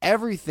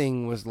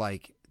 Everything was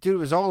like, dude, it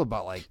was all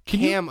about like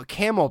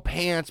camo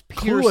pants,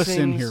 piercings. Clue us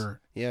in here.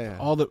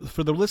 Yeah.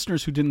 For the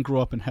listeners who didn't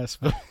grow up in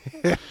Hessville,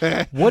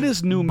 what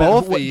is new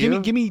metal?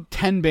 Give me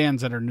 10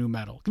 bands that are new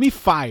metal. Give me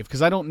 5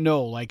 because I don't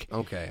know. Like,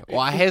 okay, well,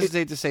 I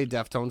hesitate to say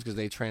Deftones because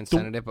they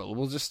transcended it, but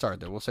we'll just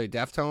start there. We'll say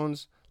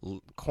Deftones,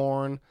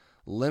 Korn,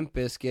 Limp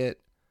Bizkit,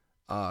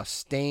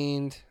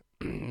 Stained,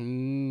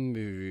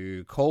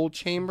 Cold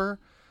Chamber.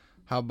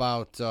 How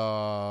about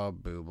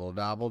Booble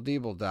Dobble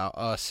Deeble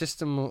Dow?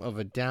 System of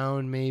a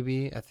Down,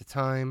 maybe at the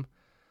time.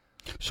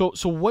 So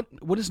what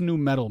does nu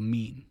metal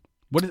mean?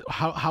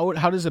 How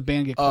does a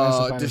band get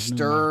classified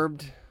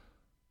Disturbed? as nu metal?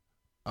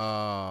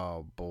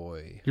 Oh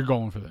boy, You're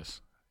going for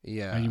this,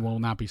 yeah, and you will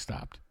not be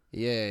stopped.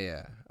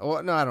 Yeah.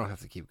 Oh no, I don't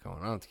have to keep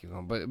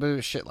going. But it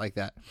was shit like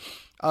that.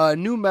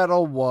 Nu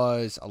metal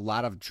was a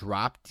lot of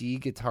drop D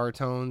guitar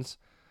tones.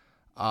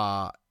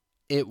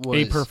 It was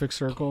A Perfect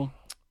Circle.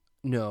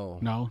 No,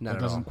 that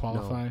doesn't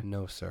qualify.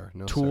 No, sir.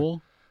 No,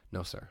 Tool.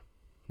 No, sir.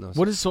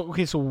 What is so?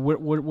 Okay, so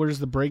what is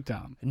the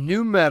breakdown?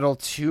 Nu metal,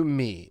 to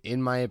me,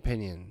 in my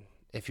opinion,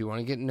 if you want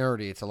to get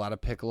nerdy, it's a lot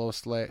of piccolo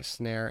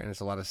snare and it's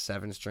a lot of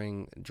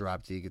 7-string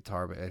drop D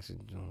guitar, but actually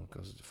it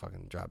goes to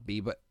fucking drop B,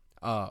 but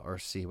or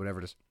C, whatever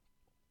it is.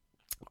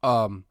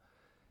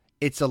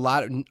 It's a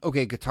lot of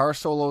guitar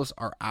solos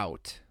are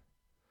out.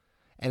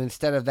 And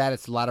instead of that,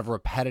 it's a lot of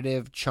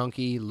repetitive,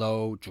 chunky,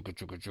 low.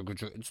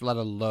 It's a lot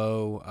of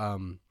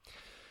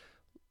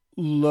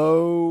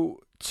low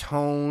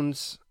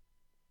tones.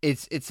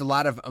 It's a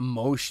lot of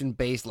emotion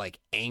based, like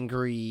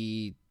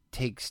angry,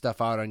 take stuff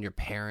out on your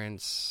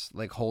parents,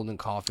 like Holden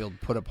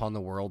Caulfield, Put Upon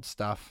the World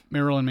stuff.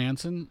 Marilyn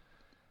Manson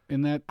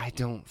in that? I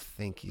don't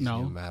think he's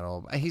nu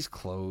metal. He's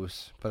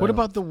close. But what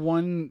about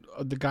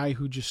the guy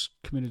who just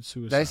committed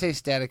suicide? Did I say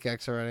Static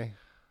X already?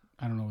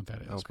 I don't know what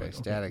that is. Okay,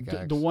 Static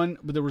X. The one,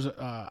 but there was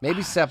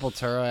maybe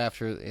Sepultura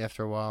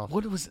after a while.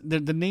 What was the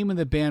name of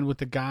the band with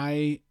the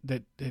guy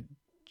that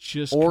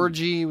just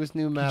Orgy was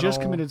nu metal. He just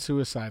committed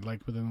suicide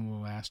like within the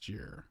last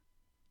year.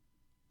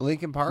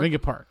 Linkin Park.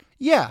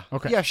 Yeah.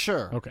 Okay. Yeah.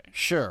 Sure. Okay.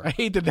 Sure. I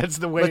hate that that's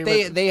the way.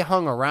 But they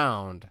hung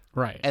around,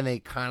 right? And they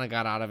kind of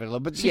got out of it a little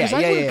bit. See,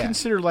 I would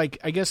consider like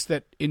I guess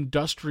that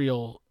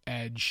industrial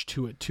edge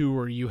to it too,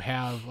 where you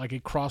have like a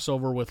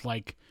crossover with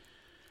like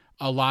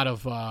a lot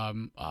of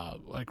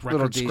like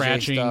record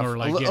scratching stuff. Or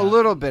like a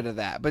little bit of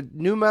that. But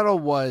nu metal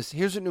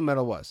here's what nu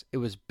metal was. It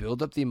was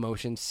build up the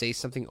emotion, say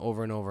something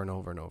over and over and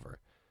over and over.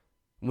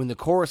 When the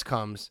chorus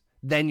comes,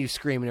 then you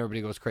scream and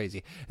everybody goes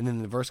crazy. And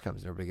then the verse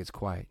comes and everybody gets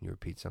quiet and you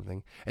repeat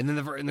something. And then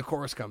the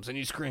chorus comes and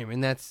you scream.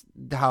 And that's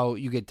how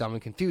you get dumb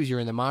and confused. You're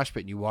in the mosh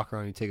pit and you walk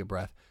around and you take a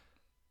breath.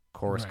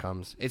 Chorus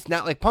comes. It's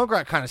not like punk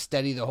rock kind of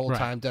steady the whole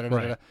time.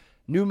 Da-da-da-da-da.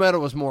 Nu metal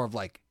was more of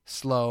like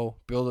slow,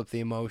 build up the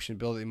emotion,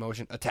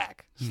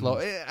 attack. Slow.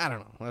 I don't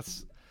know.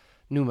 That's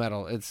nu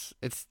metal. It's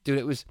dude,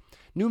 it was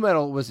nu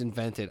metal was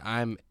invented,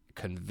 I'm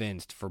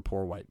convinced, for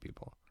poor white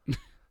people.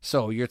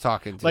 So you're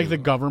talking to like the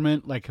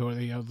government, like how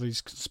they have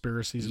these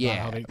conspiracies about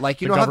how they like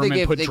the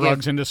government put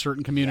drugs into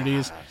certain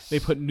communities. Yes.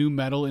 They put nu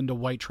metal into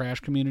white trash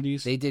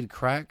communities. They did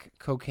crack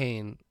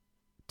cocaine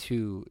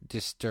to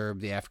disturb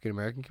the African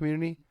American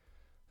community.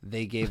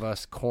 They gave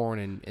us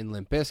Korn and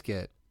Limp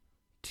Bizkit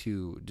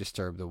to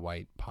disturb the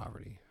white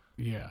poverty.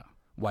 Yeah.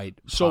 White.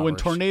 So when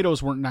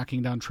tornadoes weren't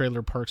knocking down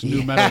trailer parks,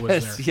 nu metal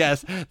was there.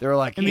 Yes. They were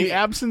like, in the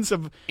absence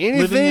of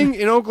anything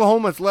in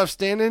Oklahoma that's left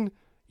standing,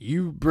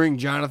 you bring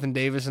Jonathan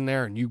Davis in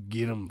there and you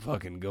get him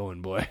fucking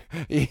going, boy.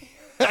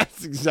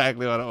 That's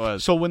exactly what it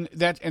was. So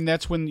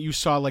that's when you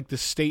saw like the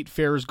state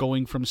fairs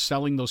going from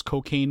selling those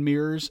cocaine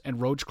mirrors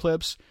and roach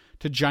clips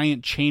to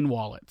giant chain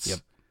wallets. Yep.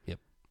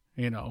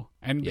 You know,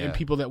 and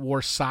people that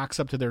wore socks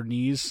up to their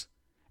knees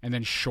and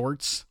then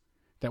shorts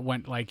that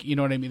went like, you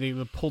know what I mean? They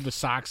would pull the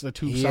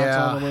tube socks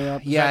all the way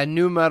up.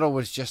 Nu metal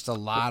was just a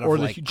lot of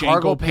like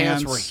cargo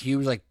pants were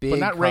huge, like big, but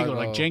not regular,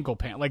 cargo. like Janko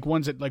pants, like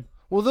ones that like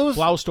those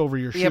bloused over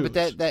your shoes. Yeah, but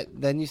that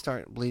then you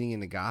start bleeding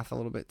into goth a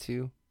little bit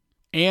too,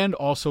 and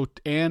also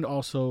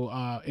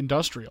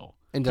industrial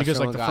because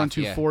like the Front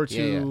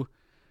 242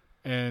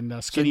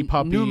 and Skinny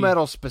Puppy. Nu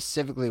metal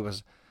specifically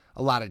was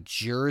a lot of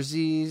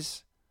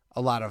jerseys. A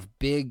lot of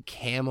big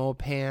camo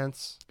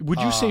pants. Would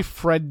you say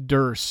Fred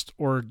Durst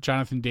or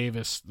Jonathan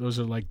Davis, those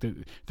are like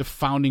the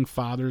founding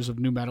fathers of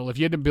nu metal? If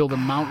you had to build a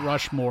Mount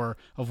Rushmore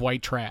of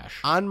white trash.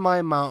 On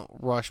my Mount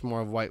Rushmore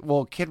of white...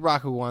 Well, Kid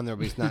Rock would go on there,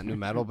 but he's not nu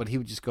metal, but he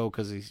would just go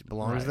because he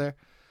belongs there.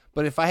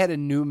 But if I had a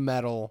nu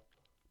metal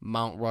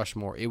Mount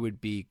Rushmore, it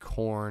would be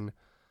Korn,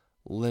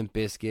 Limp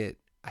Bizkit,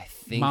 I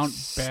think Mount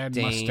Stained.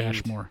 Bad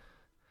Mustache More.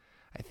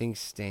 I think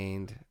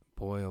Stained.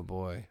 Boy, oh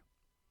boy.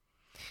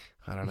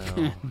 I don't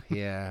know.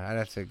 Yeah, I'd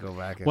have to go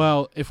back.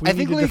 If we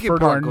need to defer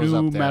to our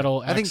nu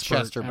metal expert, I think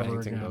Chester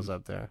Bennington goes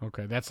up there.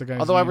 Okay, that's the guy.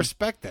 Although I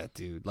respect that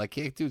dude. Like,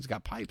 dude's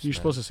got pipes. You're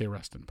supposed to say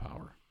rest in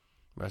power.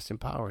 Rest in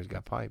power. He's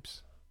got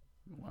pipes.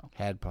 Well,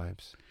 had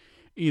pipes.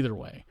 Either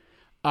way,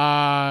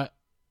 I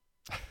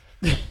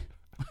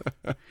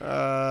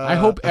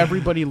hope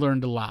everybody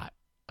learned a lot.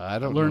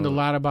 Learned a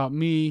lot about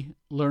me.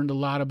 Learned a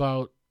lot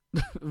about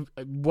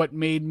what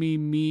made me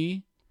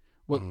me.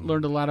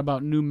 Learned a lot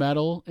about nu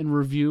metal in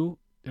review.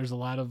 There's a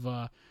lot of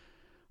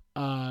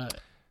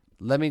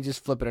let me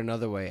just flip it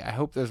another way. I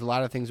hope there's a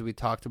lot of things that we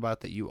talked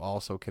about that you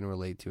also can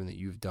relate to and that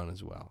you've done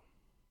as well.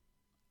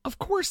 Of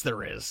course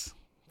there is.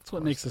 That's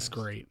what makes this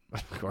great.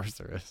 Of course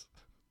there is.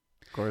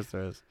 Of course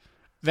there is.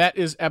 That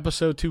is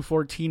episode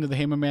 214 of the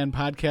Heyman Man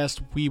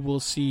podcast. We will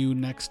see you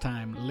next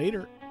time.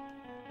 Later.